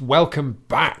 It's Welcome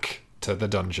Back to the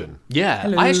Dungeon. Yeah.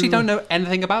 Hello. I actually don't know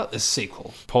anything about this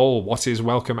sequel. Paul, what is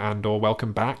Welcome or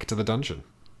Welcome Back to the Dungeon?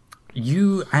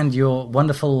 You and your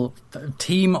wonderful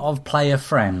team of player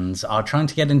friends are trying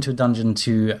to get into a dungeon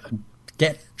to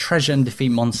get treasure and defeat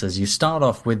monsters. You start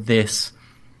off with this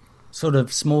sort of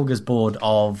smorgasbord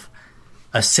of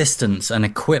assistance and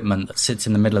equipment that sits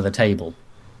in the middle of the table.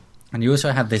 And you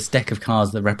also have this deck of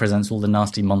cards that represents all the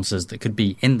nasty monsters that could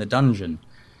be in the dungeon.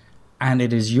 and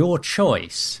it is your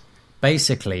choice,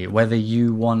 basically, whether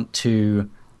you want to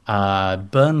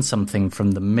burn something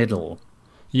from the middle.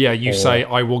 Yeah, you say,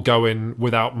 I will go in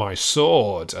without my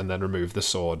sword, and then remove the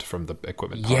sword from the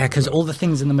equipment. Yeah, because all the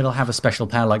things in the middle have a special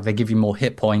power, like they give you more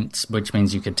hit points, which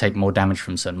means you could take more damage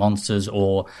from certain monsters,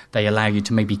 or they allow you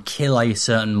to maybe kill a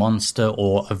certain monster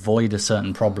or avoid a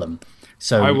certain problem.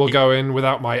 So I will go in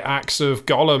without my axe of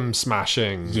golem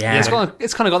smashing. Yeah. It's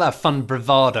kind of got that fun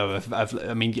bravado of,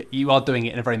 I mean, you are doing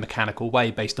it in a very mechanical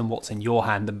way based on what's in your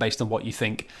hand and based on what you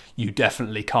think you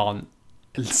definitely can't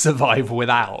survive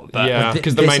without. But Yeah,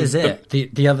 because the this main- is it.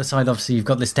 The other side, obviously, you've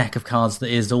got this deck of cards that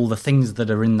is all the things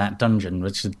that are in that dungeon,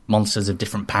 which are monsters of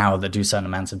different power that do certain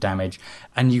amounts of damage,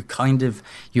 and you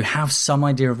have some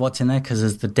idea of what's in there, because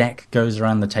as the deck goes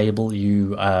around the table,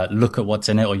 you look at what's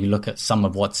in it, or you look at some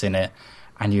of what's in it,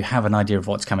 and you have an idea of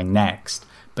what's coming next.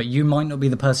 But you might not be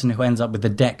the person who ends up with the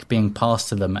deck being passed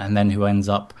to them, and then who ends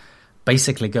up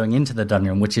basically going into the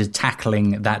dungeon, which is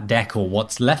tackling that deck or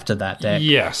what's left of that deck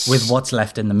with what's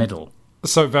left in the middle.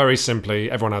 So very simply,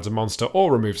 everyone adds a monster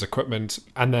or removes equipment,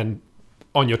 and then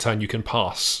on your turn you can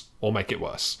pass or make it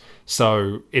worse.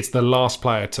 So it's the last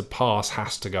player to pass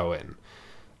has to go in,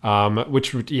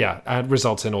 which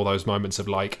results in all those moments of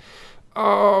like,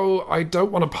 oh, I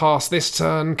don't want to pass this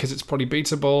turn because it's probably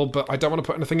beatable, but I don't want to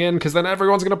put anything in because then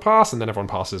everyone's going to pass, and then everyone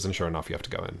passes, and sure enough, you have to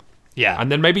go in. yeah.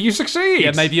 And then maybe you succeed.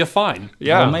 yeah, maybe you're fine.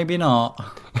 Yeah. Or maybe not.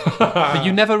 But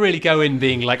you never really go in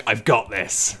being like, I've got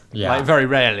this. Yeah. Like, very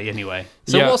rarely, anyway.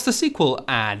 So Yeah. what's the sequel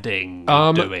doing?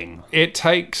 It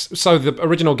takes the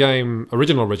original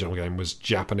game was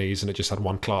Japanese, and it just had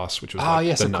one class, which was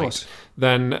yes, the of knight. course.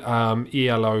 Then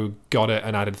ELO got it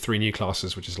and added 3 new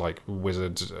classes, which is like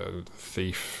wizard,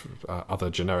 thief, other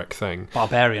generic thing.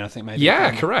 Barbarian, I think, maybe.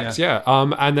 Yeah, correct. Yeah.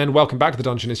 And then Welcome Back to the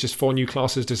Dungeon is just 4 new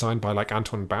classes designed by like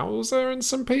Antoine Bowser and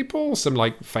some people, some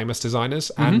like famous designers,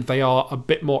 and they are a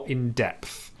bit more in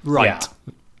depth. Right.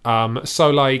 So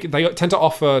like they tend to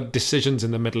offer decisions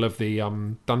in the middle of the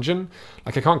dungeon.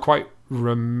 Like I can't quite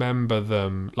remember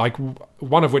them. Like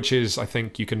one of which is I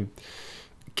think you can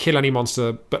kill any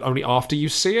monster, but only after you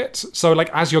see it. So like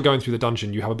as you're going through the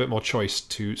dungeon, you have a bit more choice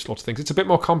to slaughter things. It's a bit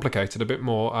more complicated, a bit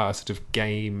more sort of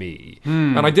gamey.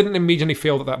 And I didn't immediately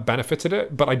feel that benefited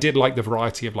it, but I did like the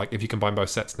variety of like if you combine both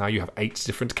sets, now you have 8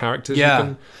 different characters you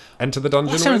can enter the dungeon.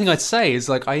 That's the only with. thing I'd say is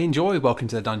like I enjoy Welcome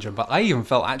to the Dungeon, but I even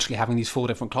felt actually having these 4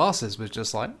 different classes was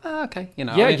just like okay, you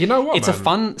know. Yeah, you know what, It's a man?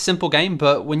 fun, simple game,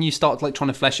 but when you start like trying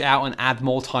to flesh it out and add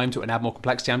more time to it and add more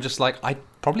complexity, I'm just like I'd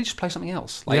probably just play something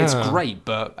else. Like it's Yeah. great,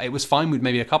 but it was fine with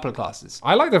maybe a couple of classes.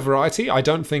 I like the variety. I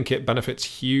don't think it benefits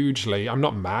hugely. I'm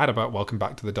not mad about Welcome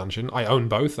Back to the Dungeon. I own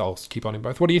both. I'll keep owning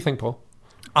both. What do you think, Paul?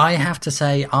 I have to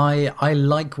say, I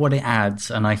like what it adds,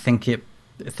 and I think it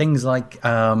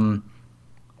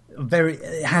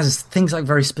has things like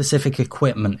very specific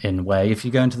equipment in, where if you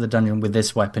go into the dungeon with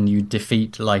this weapon, you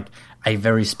defeat like a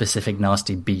very specific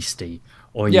nasty beastie.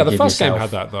 Or you Yeah, the give first game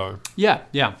yourself- had that, though. Yeah.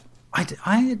 I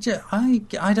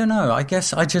don't know. I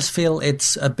guess I just feel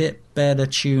it's a bit better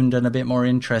tuned and a bit more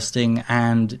interesting,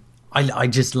 and I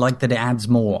just like that it adds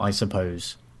more, I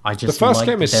suppose. I just The first like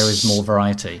game that is- there is more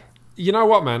variety. You know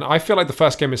what, man? I feel like the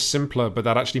first game is simpler, but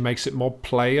that actually makes it more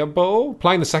playable.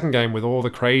 Playing the second game with all the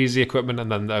crazy equipment,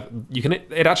 and then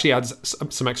it actually adds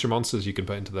some extra monsters you can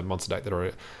put into the monster deck that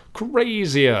are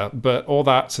crazier. But all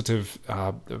that sort of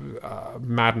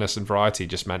madness and variety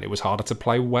just meant it was harder to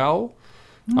play well.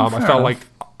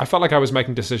 I felt like I was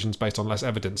making decisions based on less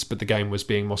evidence, but the game was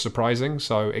being more surprising.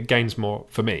 So it gains more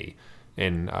for me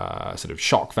in sort of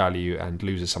shock value and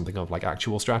loses something of like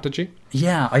actual strategy.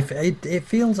 Yeah, it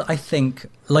feels, I think,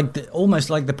 like almost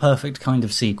like the perfect kind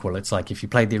of sequel. It's like if you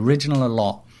played the original a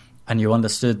lot and you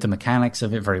understood the mechanics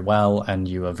of it very well and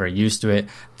you are very used to it,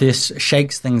 this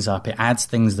shakes things up. It adds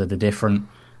things that are different.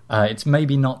 It's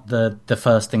maybe not the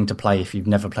first thing to play if you've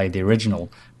never played the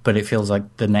original, but it feels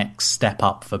like the next step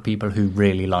up for people who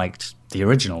really liked the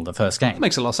original, the first game.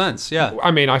 Makes a lot of sense, yeah.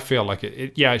 I mean, I feel like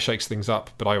it shakes things up,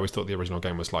 but I always thought the original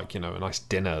game was like, a nice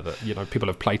dinner that, people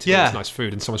have plated all this nice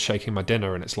food and someone's shaking my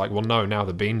dinner and it's like, well, no, now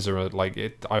the beans are like,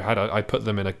 I put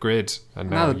them in a grid and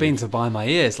Now the beans are by my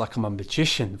ears like I'm a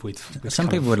magician with Some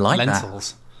kind people of would like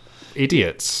lentils.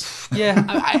 idiots.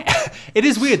 Yeah, it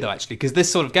is weird though, actually, because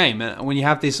this sort of game, when you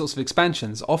have these sorts of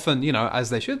expansions, often, as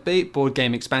they should be, board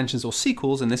game expansions or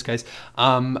sequels in this case,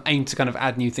 aim to kind of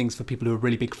add new things for people who are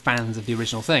really big fans of the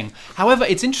original thing. However,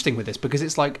 it's interesting with this because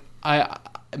it's like,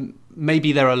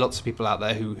 maybe there are lots of people out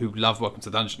there who love Welcome to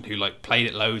the Dungeon, who like played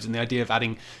it loads, and the idea of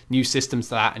adding new systems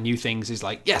to that and new things is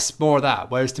like, yes, more of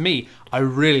that. Whereas to me, I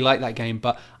really like that game,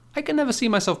 but I can never see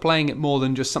myself playing it more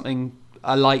than just something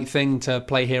a light thing to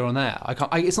play here and there.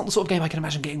 It's not the sort of game I can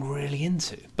imagine getting really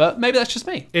into. But maybe that's just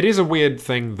me. It is a weird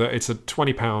thing that it's a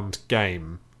 £20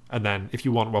 game, and then if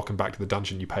you want Welcome Back to the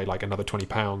Dungeon, you pay like another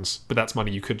 £20. But that's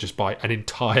money you could just buy an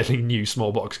entirely new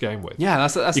small box game with. Yeah,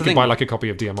 that's the you thing. You could buy like a copy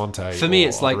of Diamante. For me,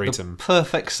 it's like Arboretum. the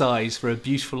perfect size for a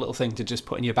beautiful little thing to just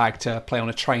put in your bag to play on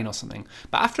a train or something.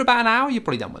 But after about an hour, you're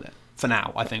probably done with it. For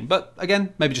now, I think. But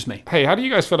again, maybe just me. Hey, how do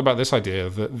you guys feel about this idea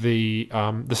that the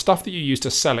stuff that you use to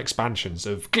sell expansions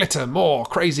of glitter, more,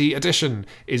 crazy edition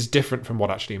is different from what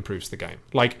actually improves the game?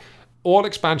 Like, all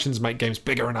expansions make games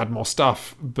bigger and add more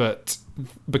stuff, but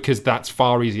because that's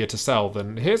far easier to sell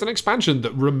than here's an expansion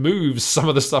that removes some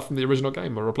of the stuff from the original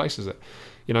game or replaces it.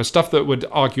 You know, stuff that would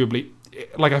arguably...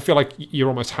 Like, I feel like you're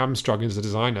almost hamstrung as a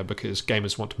designer because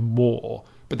gamers want more,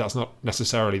 but that's not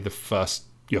necessarily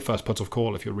your first port of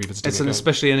call if you're revisiting it's a game.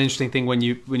 Especially an interesting thing when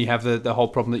you have the whole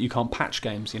problem that you can't patch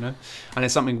games, you know, and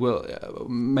it's something we'll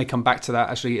may come back to that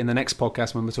actually in the next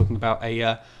podcast when we're talking about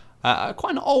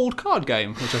quite an old card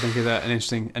game, which I think is an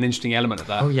interesting element of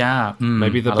that. Oh yeah,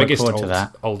 maybe the biggest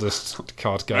oldest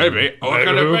card game. Maybe.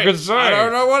 Who could say? I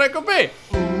don't know what it could be.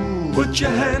 Put your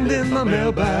hand in the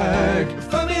mailbag.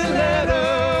 Funny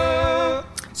letter.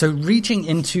 So reaching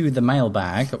into the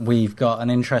mailbag, we've got an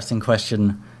interesting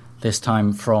question. This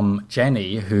time from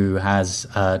Jenny, who has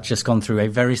just gone through a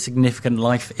very significant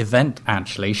life event,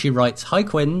 actually. She writes, "Hi,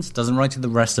 Quins." Doesn't write to the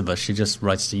rest of us. She just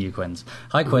writes to you, Quins.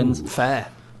 "Hi, Quins." Ooh, fair.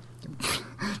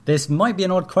 This might be an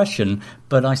odd question,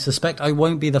 but I suspect I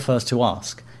won't be the first to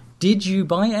ask. Did you,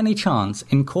 by any chance,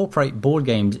 incorporate board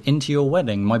games into your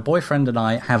wedding? My boyfriend and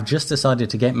I have just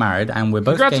decided to get married, and we're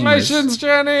both Congratulations, gamers.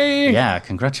 Jenny! Yeah,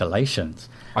 congratulations.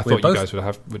 I thought you guys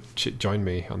would join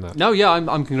me on that. No, yeah,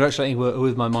 I'm congratulating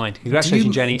with my mind.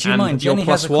 Congratulations, Jenny. Do you mind? Jenny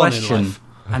has a question,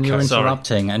 and you're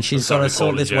interrupting, and she's got to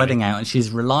sort this wedding out, and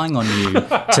she's relying on you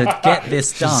to get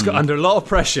this done. She's got under a lot of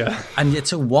pressure. And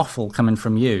it's a waffle coming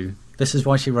from you. This is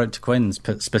why she wrote to Quins,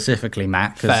 specifically,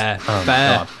 Matt. Fair.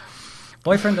 God.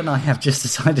 Boyfriend and I have just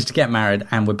decided to get married,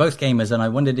 and we're both gamers, and I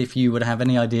wondered if you would have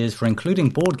any ideas for including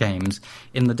board games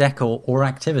in the decor or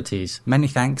activities. Many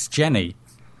thanks, Jenny.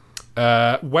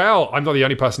 Well, I'm not the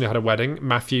only person who had a wedding.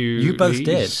 Matthew You both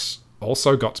Lees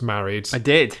also got married. I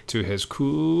did. To his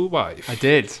cool wife. I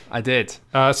did.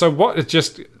 So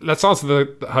let's answer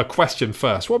her question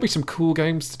first. What would be some cool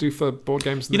games to do for board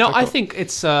games? I think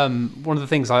it's one of the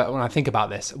things when I think about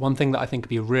this, one thing that I think would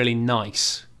be really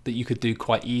nice that you could do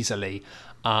quite easily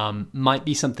might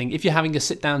be something, if you're having a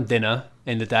sit-down dinner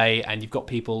in the day and you've got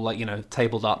people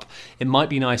tabled up, it might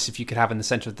be nice if you could have in the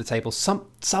center of the table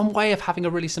some way of having a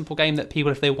really simple game that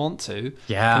people, if they want to,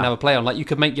 can have a play on. Like you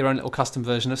could make your own little custom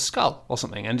version of Skull or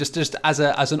something, and just as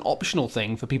an optional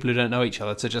thing for people who don't know each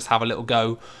other to just have a little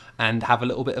go and have a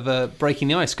little bit of a breaking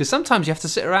the ice, because sometimes you have to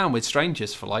sit around with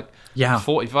strangers for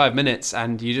 45 minutes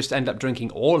and you just end up drinking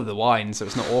all of the wine, so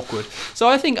it's not awkward. So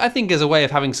I think as a way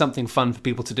of having something fun for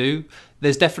people to do,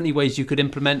 there's definitely ways you could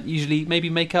implement, usually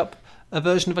maybe make up a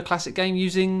version of a classic game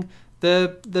using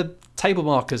the table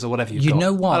markers or whatever you've got. You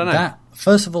know what? I don't know.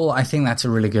 First of all, I think that's a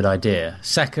really good idea.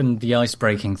 Second, the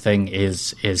ice-breaking thing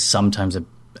is sometimes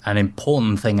an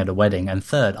important thing at a wedding. And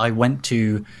third, I went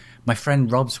to my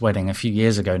friend Rob's wedding a few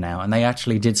years ago now, and they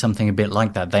actually did something a bit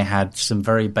like that. They had some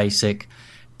very basic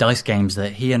dice games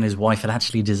that he and his wife had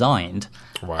actually designed.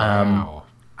 Wow.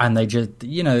 And they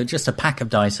just a pack of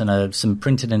dice and some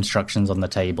printed instructions on the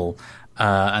table,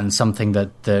 and something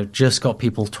that just got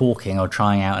people talking or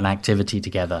trying out an activity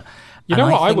together.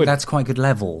 I think that's quite a good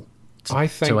level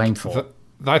to aim for.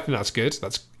 I think that's good.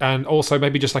 And also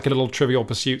maybe just like a little Trivial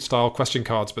Pursuit style question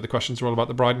cards, but the questions are all about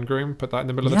the bride and groom. Put that in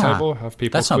the middle of the table. Have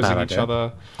people quizzing each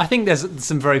other. I think there's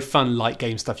some very fun light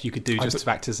game stuff you could do just to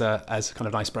act as kind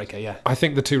of an icebreaker. Yeah. I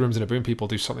think the 2 Rooms in a Boom people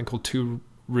do something called 2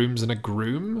 Rooms and a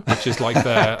Groom, which is like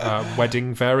their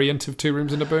wedding variant of 2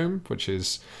 Rooms in a Boom, which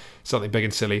is something big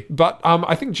and silly. But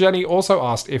I think Jenny also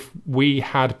asked if we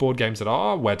had board games at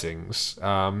our weddings.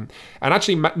 And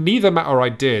actually, neither Matt or I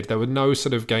did. There were no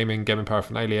sort of gaming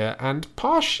paraphernalia. And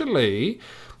partially,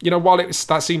 while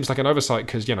that seems like an oversight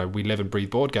because, we live and breathe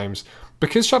board games,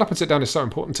 because Shut Up and Sit Down is so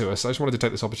important to us, I just wanted to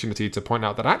take this opportunity to point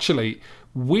out that actually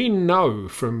we know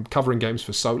from covering games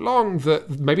for so long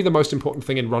that maybe the most important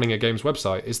thing in running a games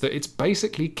website is that it's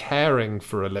basically caring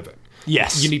for a living.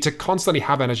 Yes. You need to constantly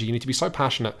have energy. You need to be so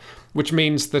passionate, which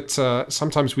means that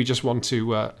sometimes we just want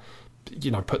to,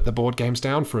 put the board games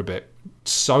down for a bit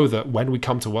so that when we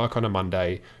come to work on a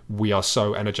Monday, we are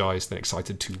so energized and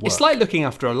excited to work. It's like looking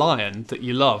after a lion that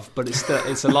you love, but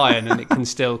it's a lion and it can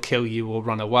still kill you or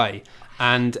run away.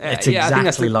 And it's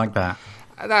exactly like that.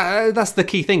 that's the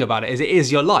key thing about it. Is it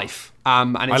is your life,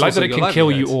 and it's I like that it can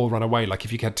kill you livelihood. or run away. Like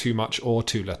if you get too much or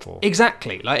too little.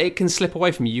 Exactly. Like it can slip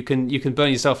away from you. You can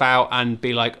burn yourself out and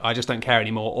be like, I just don't care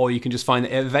anymore. Or you can just find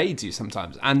that it evades you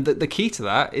sometimes. And the key to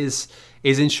that is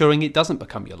ensuring it doesn't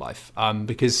become your life.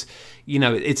 Because,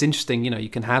 it's interesting, you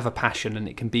can have a passion and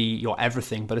it can be your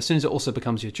everything. But as soon as it also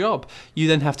becomes your job, you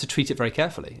then have to treat it very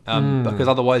carefully because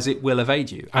otherwise it will evade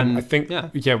you. And I think,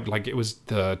 like it was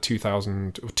the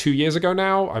 2 years ago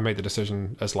now, I made the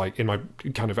decision as like in my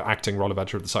kind of acting role of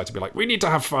editor of the site to be like, we need to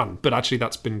have fun. But actually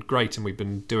that's been great and we've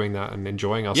been doing that and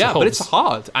enjoying ourselves. Yeah, but it's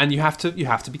hard and you have to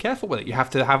be careful with it. You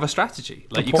have to have a strategy.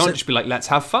 Like you can't just be like, let's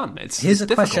have fun. Here's a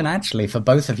question actually for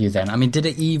both of you then. I mean, did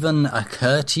it even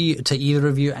occur to either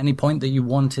of you at any point that you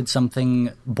wanted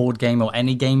something board game or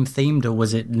any game themed, or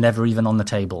was it never even on the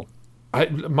table?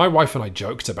 My wife and I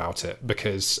joked about it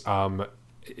because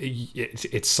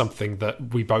it's something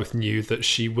that we both knew that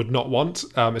she would not want,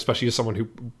 especially as someone who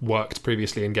worked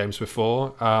previously in games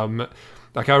before.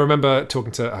 Like I remember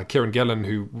talking to Kieran Gillen,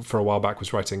 who for a while back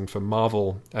was writing for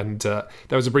Marvel, and there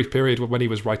was a brief period when he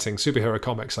was writing superhero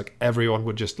comics, like everyone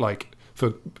would just like,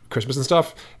 for Christmas and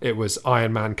stuff, it was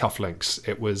Iron Man cufflinks,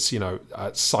 it was,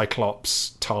 Cyclops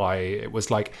tie, it was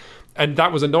like, and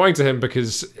that was annoying to him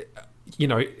because,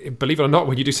 believe it or not,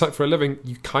 when you do something for a living,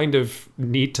 you kind of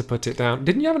need to put it down.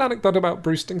 Didn't you have an anecdote about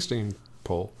Bruce Springsteen,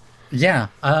 Paul? Yeah,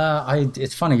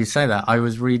 it's funny you say that. I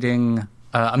was reading...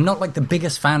 I'm not like the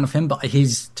biggest fan of him, but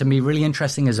he's, to me, really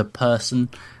interesting as a person,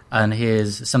 and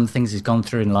here's some things he's gone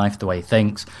through in life, the way he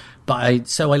thinks. But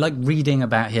I like reading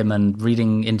about him and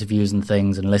reading interviews and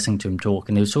things and listening to him talk,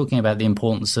 and he was talking about the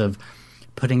importance of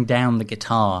putting down the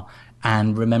guitar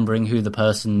and remembering who the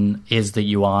person is that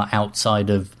you are outside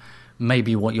of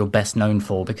maybe what you're best known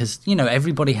for, because,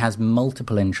 everybody has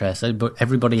multiple interests, but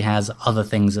everybody has other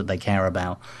things that they care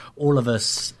about. All of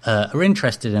us are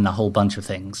interested in a whole bunch of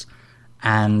things.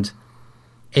 And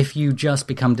if you just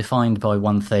become defined by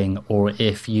one thing, or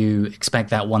if you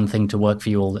expect that one thing to work for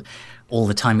you all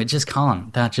the time, it just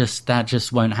can't. That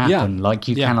just won't happen. Yeah. Like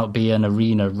you cannot be an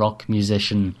arena rock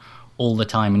musician all the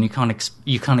time, and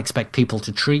you can't expect people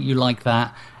to treat you like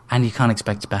that, and you can't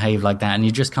expect to behave like that, and you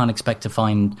just can't expect to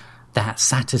find that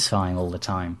satisfying all the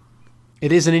time.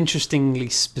 It is an interestingly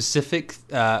specific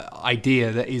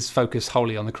idea that is focused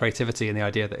wholly on the creativity and the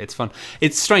idea that it's fun.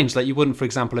 It's strange, like you wouldn't, for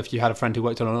example, if you had a friend who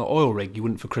worked on an oil rig, you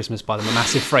wouldn't for Christmas buy them a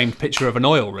massive framed picture of an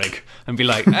oil rig and be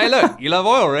like, hey, look, you love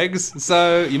oil rigs,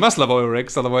 so you must love oil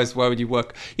rigs, otherwise why would you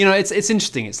work? It's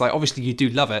interesting. It's like, obviously you do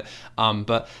love it,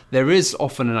 but there is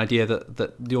often an idea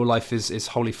that your life is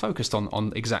wholly focused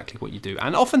on exactly what you do.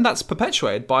 And often that's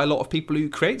perpetuated by a lot of people who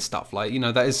create stuff. Like,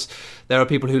 there are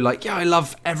people who like, I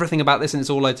love everything about this and it's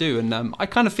all I do. And I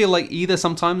kind of feel like either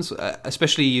sometimes,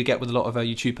 especially you get with a lot of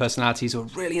YouTube personalities who are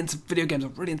really into video games or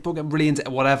really into board games, really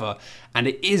into whatever, and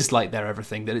it is like they're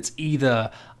everything, that it's either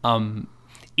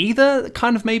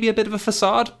kind of maybe a bit of a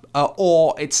facade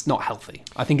or it's not healthy.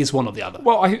 I think it's one or the other.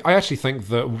 Well, I actually think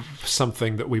that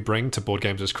something that we bring to board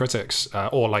games as critics,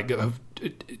 or like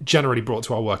generally brought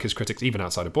to our work as critics, even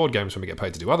outside of board games when we get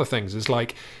paid to do other things, is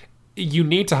like, you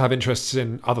need to have interests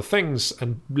in other things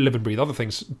and live and breathe other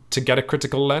things to get a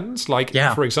critical lens. Like,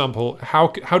 for example, how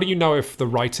do you know if the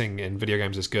writing in video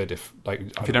games is good if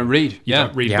you don't read? You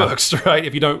don't read books, right?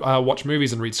 If you don't watch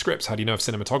movies and read scripts, how do you know if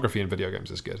cinematography in video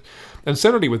games is good? And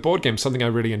similarly with board games, something I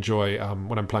really enjoy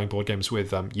when I'm playing board games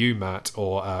with you, Matt,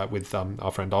 or with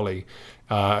our friend Ollie,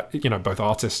 both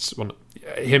artists,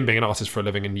 him being an artist for a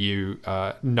living and you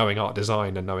knowing art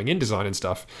design and knowing InDesign and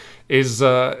stuff, is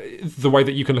the way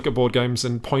that you can look at board games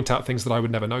and point out things that I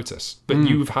would never notice. But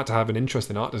you've had to have an interest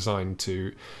in art design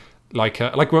to... Like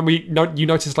when you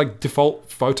notice like default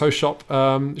Photoshop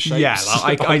shapes. Yeah,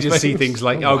 I just see things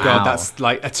like, oh god, that's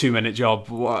like a 2-minute job,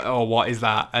 or what is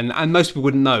that? And most people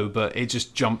wouldn't know, but it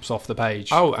just jumps off the page.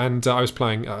 Oh, and I was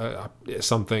playing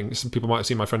something. Some people might have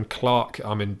seen my friend Clark.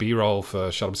 I'm in B-roll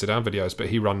for Shut Up and Sit Down videos, but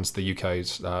he runs the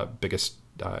UK's biggest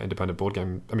independent board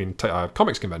game,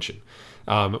 comics convention,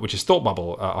 which is Thought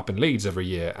Bubble up in Leeds every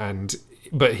year,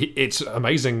 But it's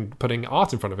amazing putting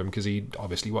art in front of him because he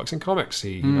obviously works in comics.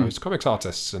 He knows comics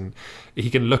artists and he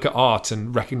can look at art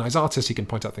and recognize artists. He can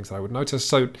point out things that I would notice.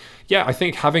 So, yeah, I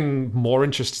think having more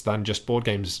interests than just board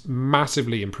games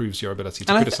massively improves your ability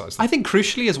to criticize them. I think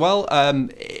crucially as well,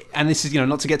 and this is,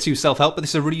 not to get too self-help, but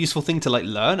this is a really useful thing to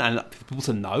learn and people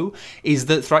to know, is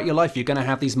that throughout your life, you're going to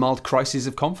have these mild crises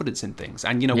of confidence in things.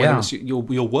 And, whether it's your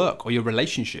work or your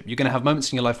relationship, you're going to have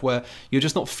moments in your life where you're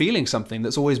just not feeling something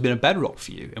that's always been a bedrock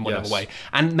for you in whatever Yes. way.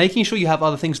 And making sure you have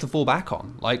other things to fall back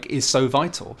on, like, is so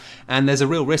vital. And there's a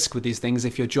real risk with these things.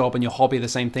 If your job and your hobby are the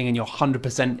same thing and you're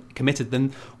 100% committed,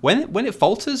 then when it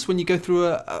falters, when you go through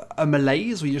a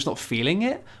malaise where you're just not feeling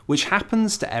it, which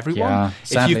happens to everyone, Yeah, if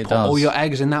sadly you it put does. all your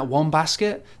eggs in that one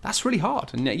basket, that's really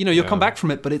hard. And you'll come back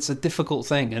from it, but it's a difficult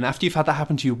thing. And after you've had that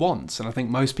happen to you once, and I think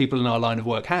most people in our line of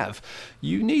work have,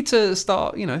 you need to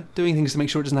start, doing things to make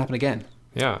sure it doesn't happen again.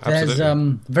 Yeah, absolutely.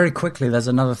 There's very quickly. There's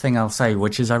another thing I'll say,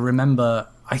 which is I remember.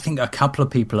 I think a couple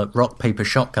of people at Rock Paper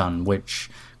Shotgun, which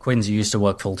Quinn's used to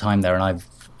work full time there, and I've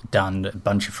done a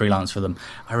bunch of freelance for them.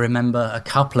 I remember a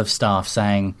couple of staff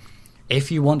saying,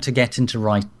 if you want to get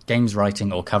into games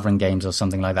writing or covering games or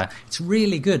something like that, it's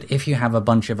really good if you have a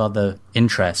bunch of other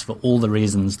interests for all the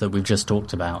reasons that we've just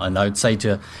talked about. And I would say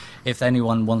if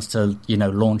anyone wants to,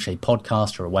 launch a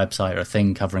podcast or a website or a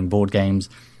thing covering board games,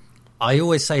 I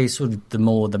always say sort of the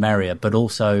more the merrier, but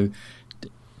also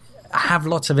have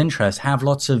lots of interest, have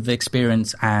lots of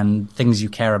experience and things you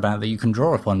care about that you can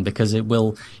draw upon, because it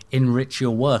will enrich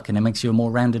your work and it makes you a more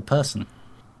rounded person.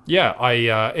 Yeah,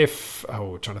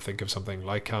 trying to think of something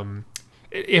like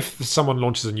if someone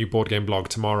launches a new board game blog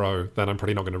tomorrow, then I'm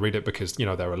probably not going to read it because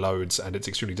there are loads and it's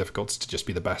extremely difficult to just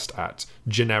be the best at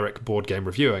generic board game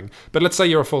reviewing. But let's say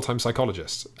you're a full-time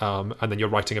psychologist, and then you're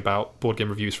writing about board game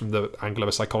reviews from the angle of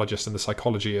a psychologist and the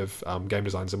psychology of game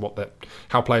designs and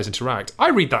how players interact. I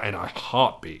read that in a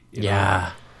heartbeat.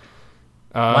 Yeah.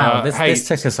 Wow, this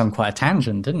took us on quite a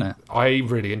tangent, didn't it? I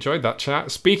really enjoyed that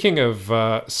chat. Speaking of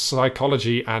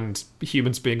psychology and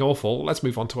humans being awful, let's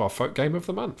move on to our folk game of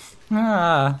the month.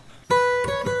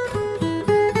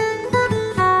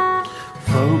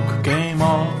 Folk game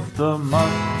of the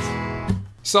month.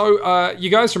 So, you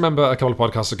guys remember a couple of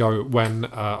podcasts ago when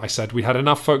I said we had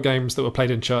enough folk games that were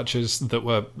played in churches that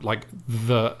were like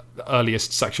the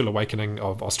earliest sexual awakening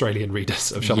of Australian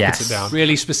readers of Shall I Put It Down?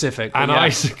 Really specific. And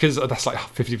because that's like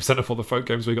 50% of all the folk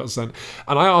games we got sent.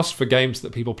 And I asked for games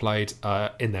that people played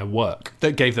in their work.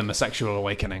 That gave them a sexual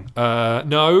awakening.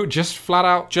 No, just flat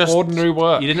out ordinary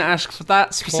work. You didn't ask for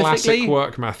that specifically? Classic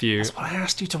work, Matthew. That's what I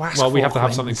asked you to ask for. Well, we have to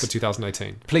have Quinn. something for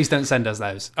 2018. Please don't send us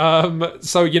those.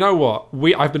 So you know what?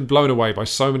 I've been blown away by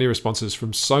so many responses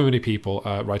from so many people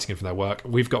writing in from their work.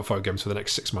 We've got folk games for the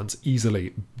next 6 months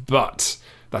easily, but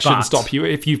that shouldn't stop you.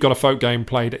 If you've got a folk game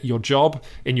played at your job,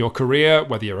 in your career,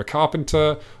 whether you're a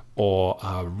carpenter or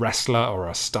a wrestler or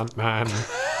a stuntman,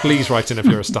 please write in if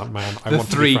you're a stuntman. I want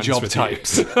 3 to be job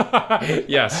friends with types. you.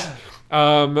 Yes.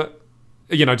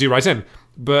 Do write in.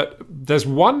 But there's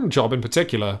one job in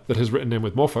particular that has written in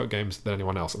with more folk games than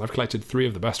anyone else, and I've collected 3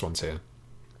 of the best ones here.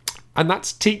 And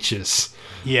that's teachers.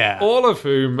 Yeah. All of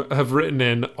whom have written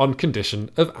in on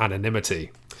condition of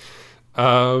anonymity.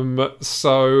 Not this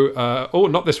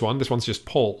one. This one's just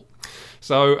Paul.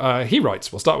 So he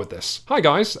writes, we'll start with this. Hi,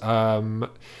 guys.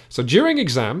 So during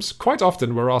exams, quite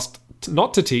often we're asked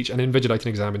not to teach and invigilate an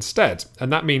exam instead.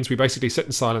 And that means we basically sit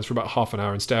in silence for about half an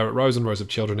hour and stare at rows and rows of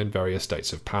children in various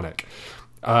states of panic.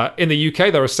 In the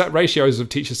UK, there are set ratios of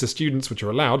teachers to students which are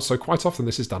allowed, so quite often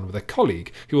this is done with a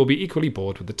colleague who will be equally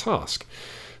bored with the task.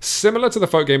 Similar to the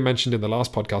folk game mentioned in the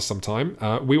last podcast sometime,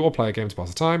 we will play a game to pass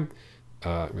the time.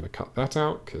 I'm going to cut that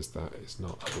out because that is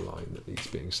not a line that needs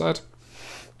being said.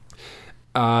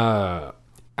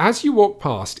 As you walk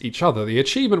past each other, the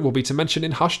achievement will be to mention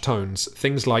in hushed tones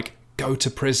things like go to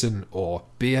prison or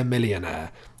be a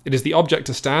millionaire. It is the object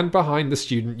to stand behind the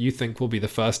student you think will be the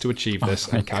first to achieve this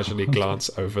and casually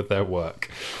glance over their work.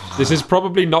 This is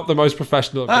probably not the most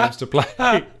professional of games to play,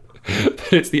 but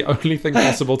it's the only thing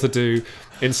possible to do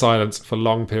in silence for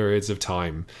long periods of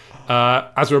time.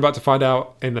 As we're about to find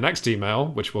out in the next email,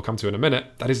 which we'll come to in a minute,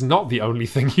 that is not the only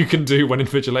thing you can do when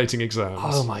invigilating exams.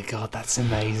 Oh my god, that's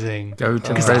amazing. Go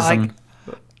to prison.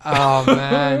 Oh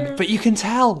man. But you can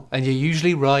tell, and you're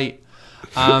usually right.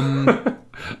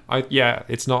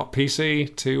 It's not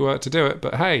PC to do it,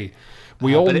 but hey,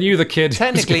 we all knew the kid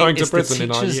was going to prison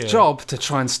in our year. It's the teacher's job to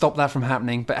try and stop that from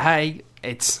happening, but hey,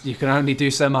 you can only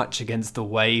do so much against the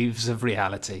waves of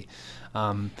reality.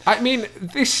 I mean,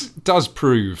 this does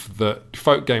prove that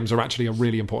folk games are actually a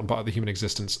really important part of the human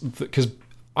existence, because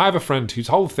I have a friend whose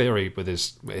whole theory with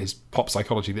his pop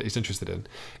psychology that he's interested in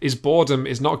is boredom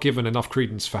is not given enough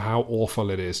credence for how awful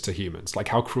it is to humans, like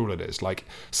how cruel it is. Like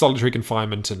solitary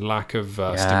confinement and lack of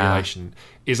stimulation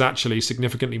is actually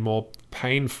significantly more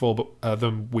painful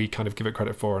than we kind of give it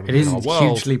credit for in our world.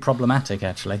 Hugely problematic,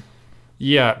 actually.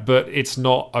 Yeah, but it's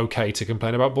not okay to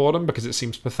complain about boredom because it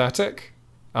seems pathetic.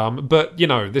 But,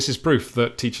 this is proof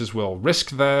that teachers will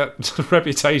risk their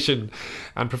reputation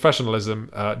and professionalism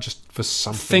just for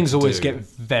something. Things always get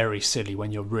very silly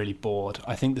when you're really bored.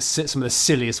 I think some of the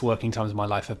silliest working times of my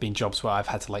life have been jobs where I've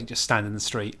had to just stand in the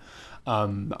street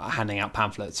handing out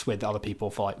pamphlets with other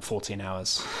people for 14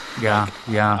 hours. Yeah.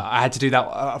 I had to do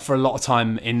that for a lot of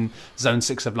time in Zone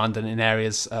 6 of London, in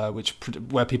areas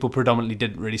where people predominantly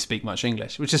didn't really speak much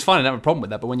English, which is fine. I don't have a problem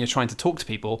with that. But when you're trying to talk to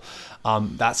people,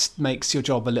 that makes your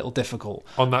job a little difficult.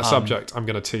 On that subject, I'm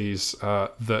going to tease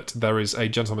that there is a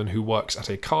gentleman who works at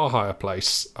a car hire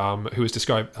place who is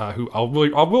described. I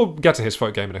will get to his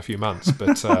folk game in a few months,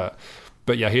 but.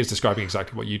 But yeah, he is describing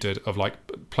exactly what you did of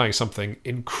playing something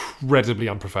incredibly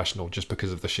unprofessional just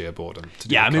because of the sheer boredom.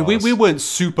 Yeah, I mean, we weren't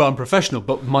super unprofessional,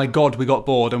 but my God, we got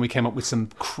bored and we came up with some...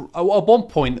 At one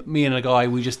point, me and a guy,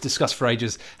 we just discussed for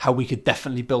ages how we could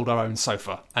definitely build our own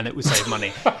sofa and it would save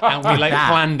money. And we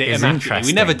planned it immaculately.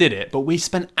 We never did it, but we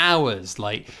spent hours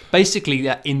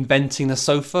basically inventing the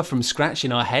sofa from scratch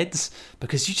in our heads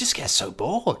because you just get so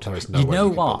bored. There is no way you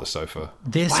can build a sofa.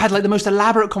 I had the most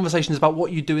elaborate conversations about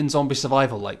what you do in zombie survival,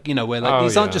 where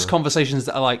these aren't just conversations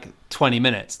that are 20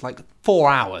 minutes, 4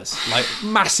 hours,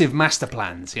 massive master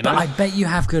plans, But I bet you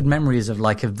have good memories of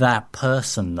that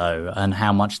person though, and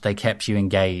how much they kept you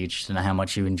engaged and how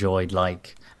much you enjoyed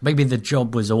maybe the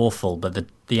job was awful, but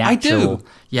the actual... I do.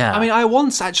 Yeah. I mean, I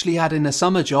once actually had in a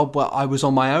summer job where I was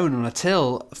on my own on a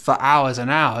till for hours and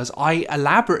hours. I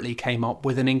elaborately came up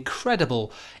with an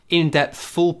incredible, in-depth,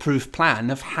 foolproof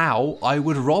plan of how I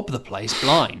would rob the place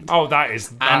blind. Oh, that is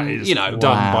done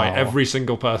by every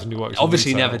single person who works.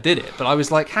 Obviously, never did it, but I was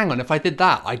like, hang on, if I did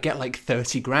that, I'd get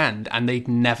 30 grand, and they'd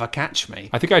never catch me.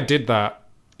 I think I did that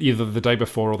either the day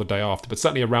before or the day after, but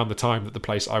certainly around the time that the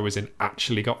place I was in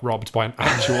actually got robbed by an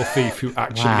actual thief who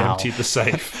actually emptied the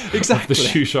safe of the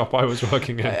shoe shop I was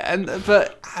working in.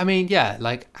 But I mean, yeah,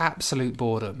 absolute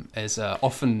boredom is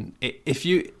often it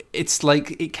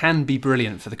can be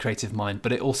brilliant for the creative mind,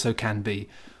 but it also can be,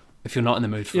 if you're not in the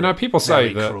mood for it, people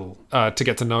say that to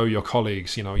get to know your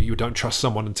colleagues, you don't trust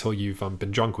someone until you've been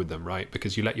drunk with them, right?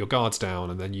 Because you let your guards down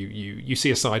and then you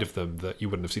see a side of them that you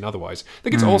wouldn't have seen otherwise. I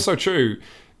think it's also true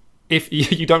if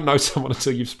you don't know someone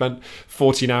until you've spent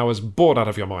 14 hours bored out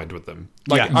of your mind with them.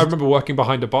 I remember working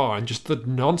behind a bar and just the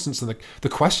nonsense and the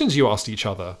questions you asked each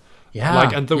other.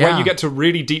 Yeah. And the way you get to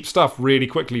really deep stuff really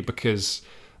quickly because...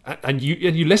 And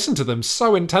you listen to them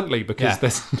so intently because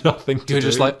there's nothing to do. You're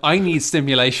just I need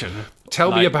stimulation.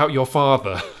 Tell me about your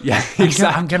father. Yeah,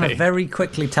 exactly. I'm going to very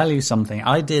quickly tell you something.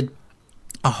 I did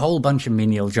a whole bunch of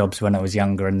menial jobs when I was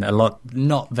younger, and a lot were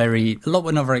not very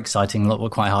exciting, a lot were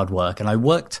quite hard work. And I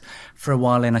worked for a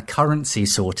while in a currency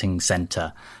sorting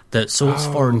centre that sorts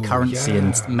foreign currency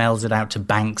and mails it out to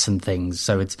banks and things.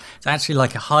 So it's actually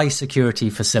a high security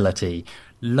facility.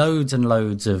 Loads and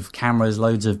loads of cameras,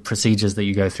 loads of procedures that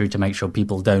you go through to make sure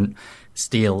people don't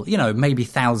steal, maybe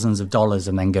thousands of dollars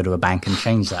and then go to a bank and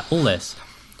change that. All this.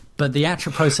 But the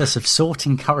actual process of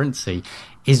sorting currency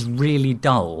is really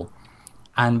dull.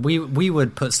 And we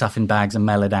would put stuff in bags and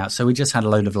mail it out. So we just had a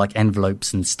load of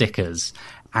envelopes and stickers.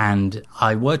 And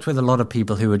I worked with a lot of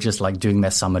people who were just doing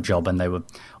their summer job, and they were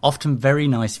often very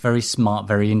nice, very smart,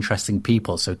 very interesting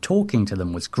people. So talking to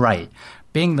them was great.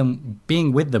 Being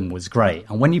with them was great.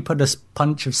 And when you put a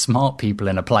bunch of smart people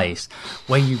in a place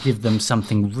where you give them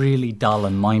something really dull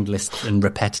and mindless and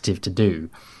repetitive to do,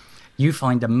 you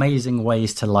find amazing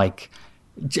ways to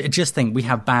just think we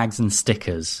have bags and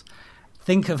stickers.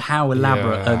 Think of how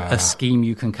elaborate a scheme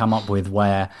you can come up with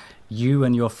where you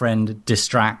and your friend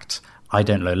distract, I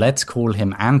don't know, let's call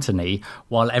him Anthony,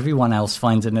 while everyone else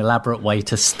finds an elaborate way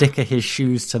to sticker his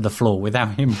shoes to the floor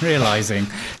without him realizing,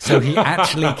 so he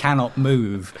actually cannot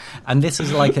move. And this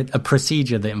is a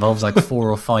procedure that involves 4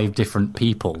 or 5 different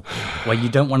people, where you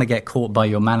don't want to get caught by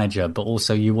your manager, but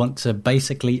also you want to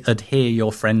basically adhere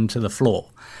your friend to the floor.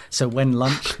 So when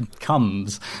lunch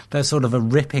comes, there's sort of a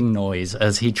ripping noise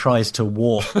as he tries to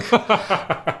walk.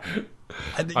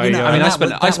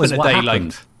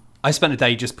 I spent a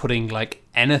day just putting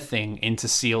anything into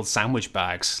sealed sandwich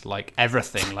bags,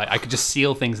 everything. I could just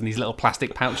seal things in these little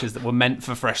plastic pouches that were meant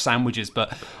for fresh sandwiches.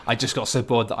 But I just got so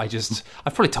bored that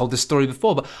I've probably told this story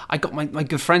before, but I got my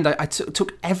good friend, I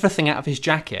took everything out of his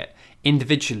jacket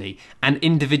individually and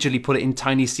individually put it in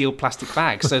tiny sealed plastic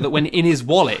bags, so that when in his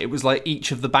wallet, it was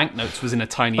each of the banknotes was in a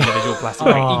tiny individual plastic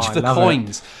bag, each of the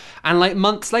coins. And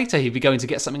months later, he'd be going to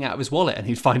get something out of his wallet, and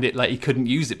he'd find it he couldn't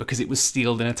use it because it was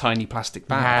sealed in a tiny plastic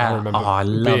bag. I remember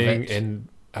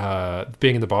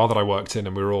being in the bar that I worked in,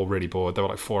 and we were all really bored. There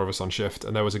were 4 of us on shift,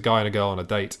 and there was a guy and a girl on a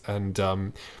date,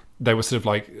 and they were sort of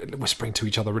like whispering to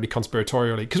each other really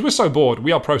conspiratorially, because we're so bored.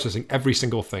 We are processing every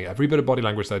single thing, every bit of body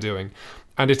language they're doing.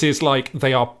 And it is like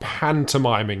they are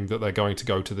pantomiming that they're going to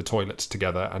go to the toilet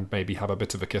together and maybe have a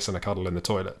bit of a kiss and a cuddle in the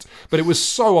toilet. But it was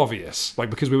so obvious, like,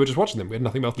 because we were just watching them. We had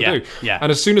nothing else to do. Yeah.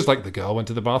 And as soon as, like, the girl went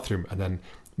to the bathroom, and then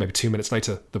maybe 2 minutes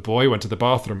later, the boy went to the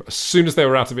bathroom. As soon as they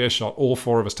were out of earshot, all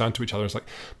four of us turned to each other and was like,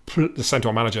 said to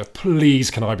our manager,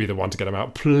 please, can I be the one to get him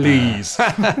out? Please.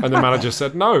 And the manager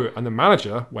said no. And the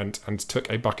manager went and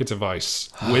took a bucket of ice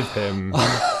with him.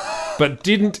 But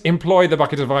didn't employ the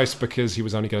bucket of ice because he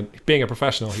was only going, being a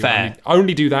professional, he would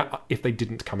only do that if they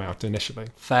didn't come out initially.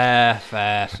 Fair.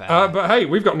 But hey,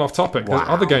 we've gotten off topic. There's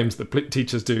other games that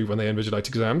teachers do when they invigilate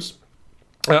exams.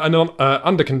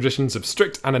 Under conditions of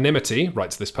strict anonymity,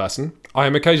 writes this person, I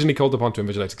am occasionally called upon to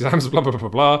invigilate exams, blah, blah, blah,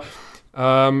 blah,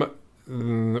 blah.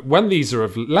 When these are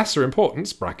of lesser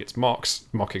importance, brackets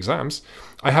mock exams,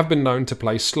 I have been known to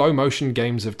play slow-motion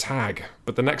games of tag,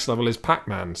 but the next level is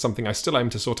Pac-Man, something I still aim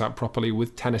to sort out properly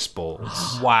with tennis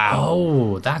balls. Wow.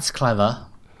 Oh, that's clever.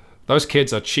 Those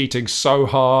kids are cheating so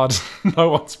hard, no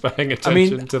one's paying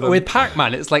attention to them. With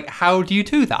Pac-Man, it's like, how do you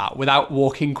do that without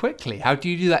walking quickly? How do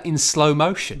you do that in slow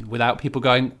motion without people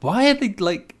going, why are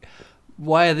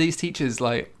these teachers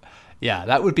like... Yeah,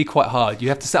 that would be quite hard. You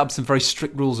have to set up some very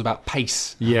strict rules about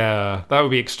pace. Yeah, that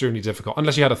would be extremely difficult.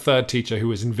 Unless you had a third teacher who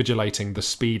was invigilating the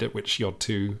speed at which your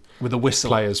two with a whistle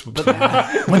players would...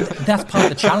 Well, that's part of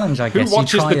the challenge, I guess. Who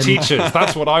watches the teachers?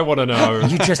 That's what I want to know.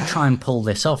 You just try and pull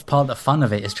this off. Part of the fun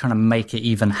of it is trying to make it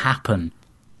even happen.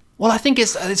 Well, I think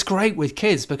it's great with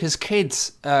kids because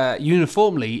kids,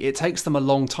 uniformly, it takes them a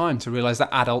long time to realise that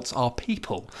adults are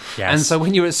people. Yes. And so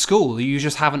when you're at school, you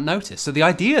just haven't noticed. So the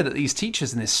idea that these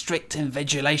teachers in this strict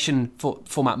invigilation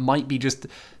format might be just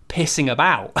pissing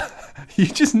about, you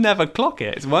just never clock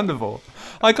it. It's wonderful.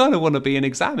 I kind of want to be an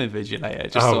exam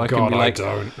invigilator just so I can be like,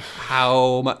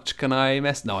 how much can I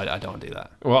mess? No, I don't want to do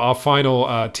that. Well, our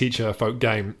final teacher folk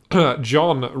game,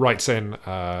 John writes in,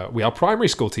 we are primary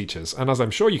school teachers, and as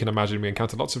I'm sure you can imagine, we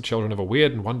encounter lots of children of a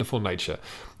weird and wonderful nature.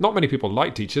 Not many people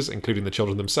like teachers, including the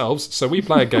children themselves, so we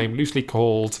play a game loosely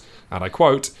called, and I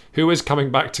quote, Who is coming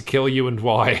back to kill you and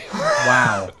why?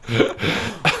 Wow.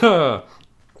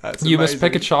 You must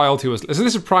pick a child who was... So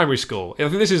this is primary school. I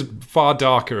think this is far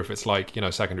darker if it's like,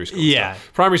 secondary school. Yeah.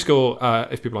 Stuff. Primary school,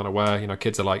 if people aren't aware,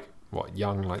 kids are like,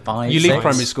 young? Like 5, you 6. leave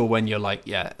primary school when you're like,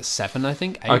 7, I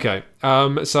think. 8. Okay.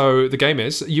 So the game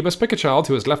is, you must pick a child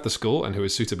who has left the school and who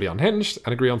is suitably unhinged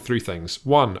and agree on 3 things.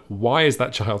 1, why is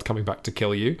that child coming back to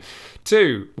kill you?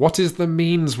 2, what is the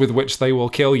means with which they will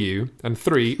kill you? And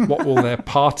 3, what will their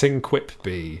parting quip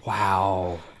be?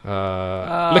 Wow.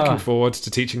 Looking forward to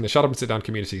teaching the Shut Up and Sit Down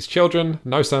community's children.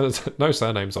 No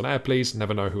surnames on air, please.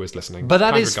 Never know who is listening. But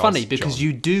that Kind is regards, funny because John.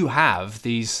 you do have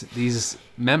these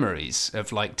memories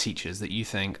of like teachers that you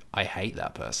think, I hate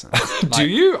that person. Do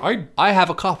you? I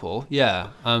have a couple, yeah.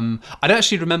 I don't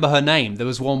actually remember her name. There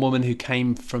was one woman who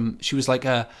came from, she was like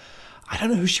I don't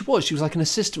know who she was. She was like an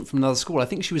assistant from another school. I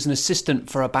think she was an assistant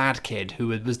for a bad kid who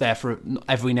was there for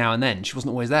every now and then. She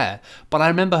wasn't always there. But I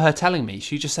remember her telling me,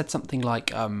 she just said something like,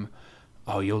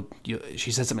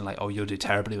 she said something like, you'll do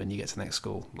terribly when you get to the next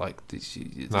school. Like,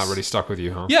 That really stuck with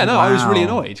you, huh? Yeah, no, Wow. I was really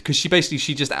annoyed because she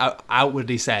just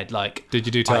outwardly said, like, Did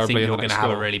you do I terribly think in you're the going to next have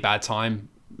a school? really bad time.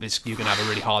 You're going to have a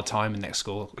really hard time in next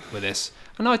school with this.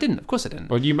 And no, I didn't. Of course I didn't.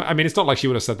 Well, it's not like she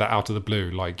would have said that out of the blue.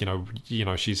 Like,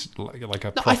 she's like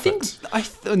a prophet.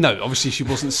 No, obviously she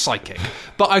wasn't psychic.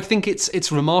 But I think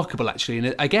it's remarkable, actually.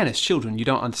 And again, as children, you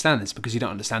don't understand this because you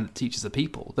don't understand that teachers are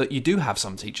people. That you do have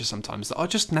some teachers sometimes that are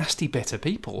just nasty, bitter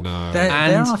people. No. There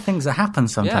are things that happen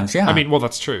sometimes, yeah. Well,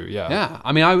 that's true, yeah. Yeah.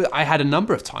 I mean, I had a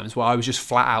number of times where I was just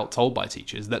flat out told by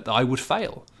teachers that I would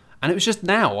fail. And it was just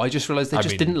now, I just realised they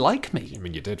didn't like me. I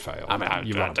mean, you did fail. I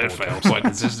you did fail quite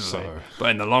consistently.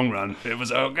 But in the long run, it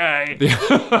was okay.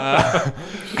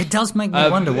 It does make me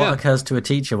wonder what occurs to a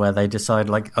teacher where they decide,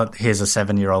 like, here's a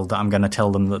 7-year-old that I'm going to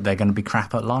tell them that they're going to be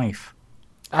crap at life.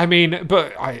 I mean,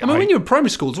 but when you're in primary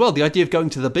school as well, the idea of going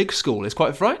to the big school is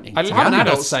quite frightening. I'm To have an going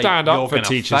to adult say, stand "You're up for gonna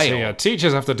teachers fail." here.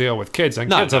 Teachers have to deal with kids, and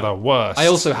kids are the worst. I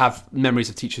also have memories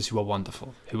of teachers who are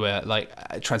wonderful, who are like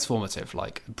transformative,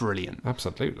 like brilliant.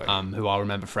 Absolutely. Who I'll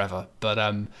remember forever. But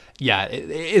it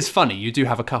is funny. You do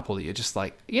have a couple that you're just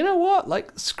like, you know what?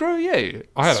 Like, screw you.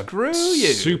 I had a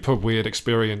super weird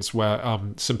experience where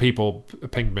some people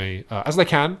pinged me, as they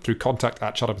can, through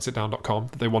contact@shutupandsitdown.com,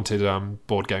 that they wanted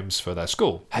board games for their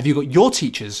school. Have you got your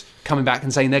teachers coming back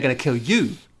and saying they're going to kill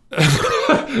you?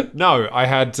 No, I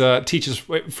had teachers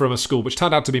from a school, which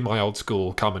turned out to be my old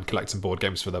school, come and collect some board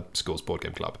games for the school's board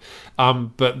game club.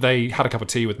 But they had a cup of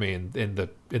tea with me in the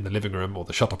living room, or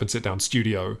the shut up and sit down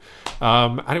studio.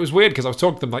 And it was weird because I was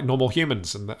talking to them like normal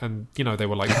humans, and you know, they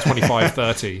were like 25,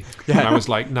 30. And I was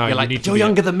like, no, you're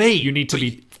younger than me. You need to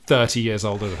be 30 years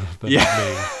older than me.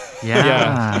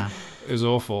 Yeah. It was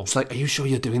awful. It's like, are you sure are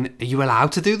you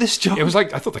allowed to do this job? It was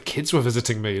like, I thought the kids were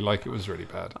visiting me. Like, it was really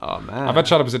bad. Oh, man. I've had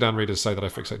shut up and sit down readers say that I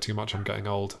fixate too much on getting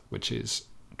old, which is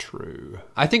true.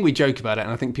 I think we joke about it, and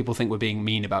I think people think we're being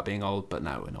mean about being old, but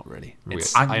no, we're not really.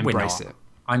 I embrace it.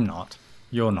 I'm not.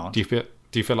 You're not. Do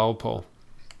you feel old, Paul?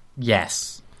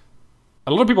 Yes.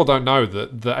 A lot of people don't know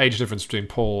that the age difference between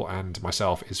Paul and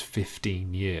myself is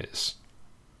 15 years.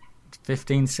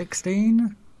 15,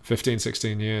 16? 15,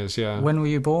 16 years, yeah. When were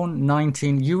you born?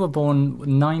 19. You were born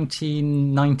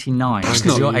 1999. That's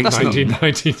not, you're 18.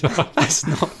 1999. That's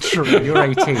not true. You're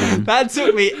 18. That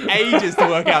took me ages to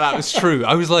work out that was true.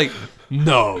 I was like,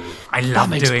 no. I love that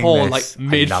makes doing Paul this. like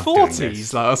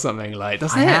mid-40s like, or something. Like,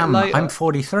 doesn't I it? am. Like, I'm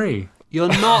 43. You're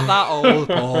not that old,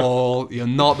 Paul. You're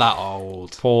not that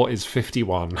old. Paul is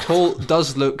 51. Paul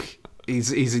does look...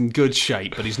 He's in good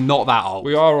shape, but he's not that old.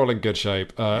 We are all in good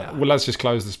shape. Well, let's just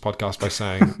close this podcast by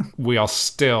saying we are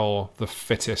still the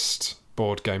fittest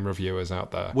board game reviewers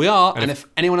out there. We are, and if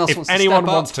anyone else wants to step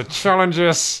up, to challenge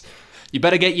us, you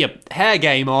better get your hair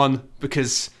game on,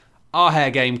 because our hair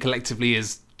game collectively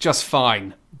is just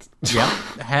fine. Yeah,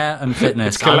 hair and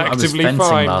fitness. It's collectively I was fencing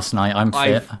fine. last night. I'm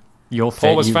fit. You're fit.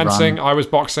 Paul was you fencing. run. I was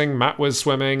boxing. Matt was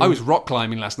swimming. I was rock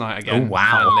climbing last night again. Oh,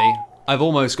 wow. Finally. I've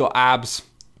almost got abs.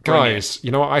 Guys,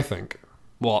 you know what I think?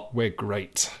 What? We're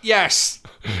great. Yes!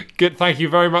 Good. Thank you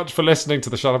very much for listening to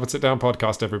the Shut Up and Sit Down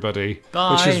podcast, everybody.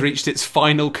 Bye. Which has reached its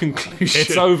final conclusion.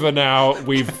 It's over now.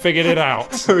 We've figured it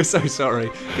out. We're so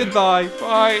sorry. Goodbye.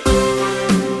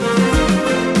 Bye.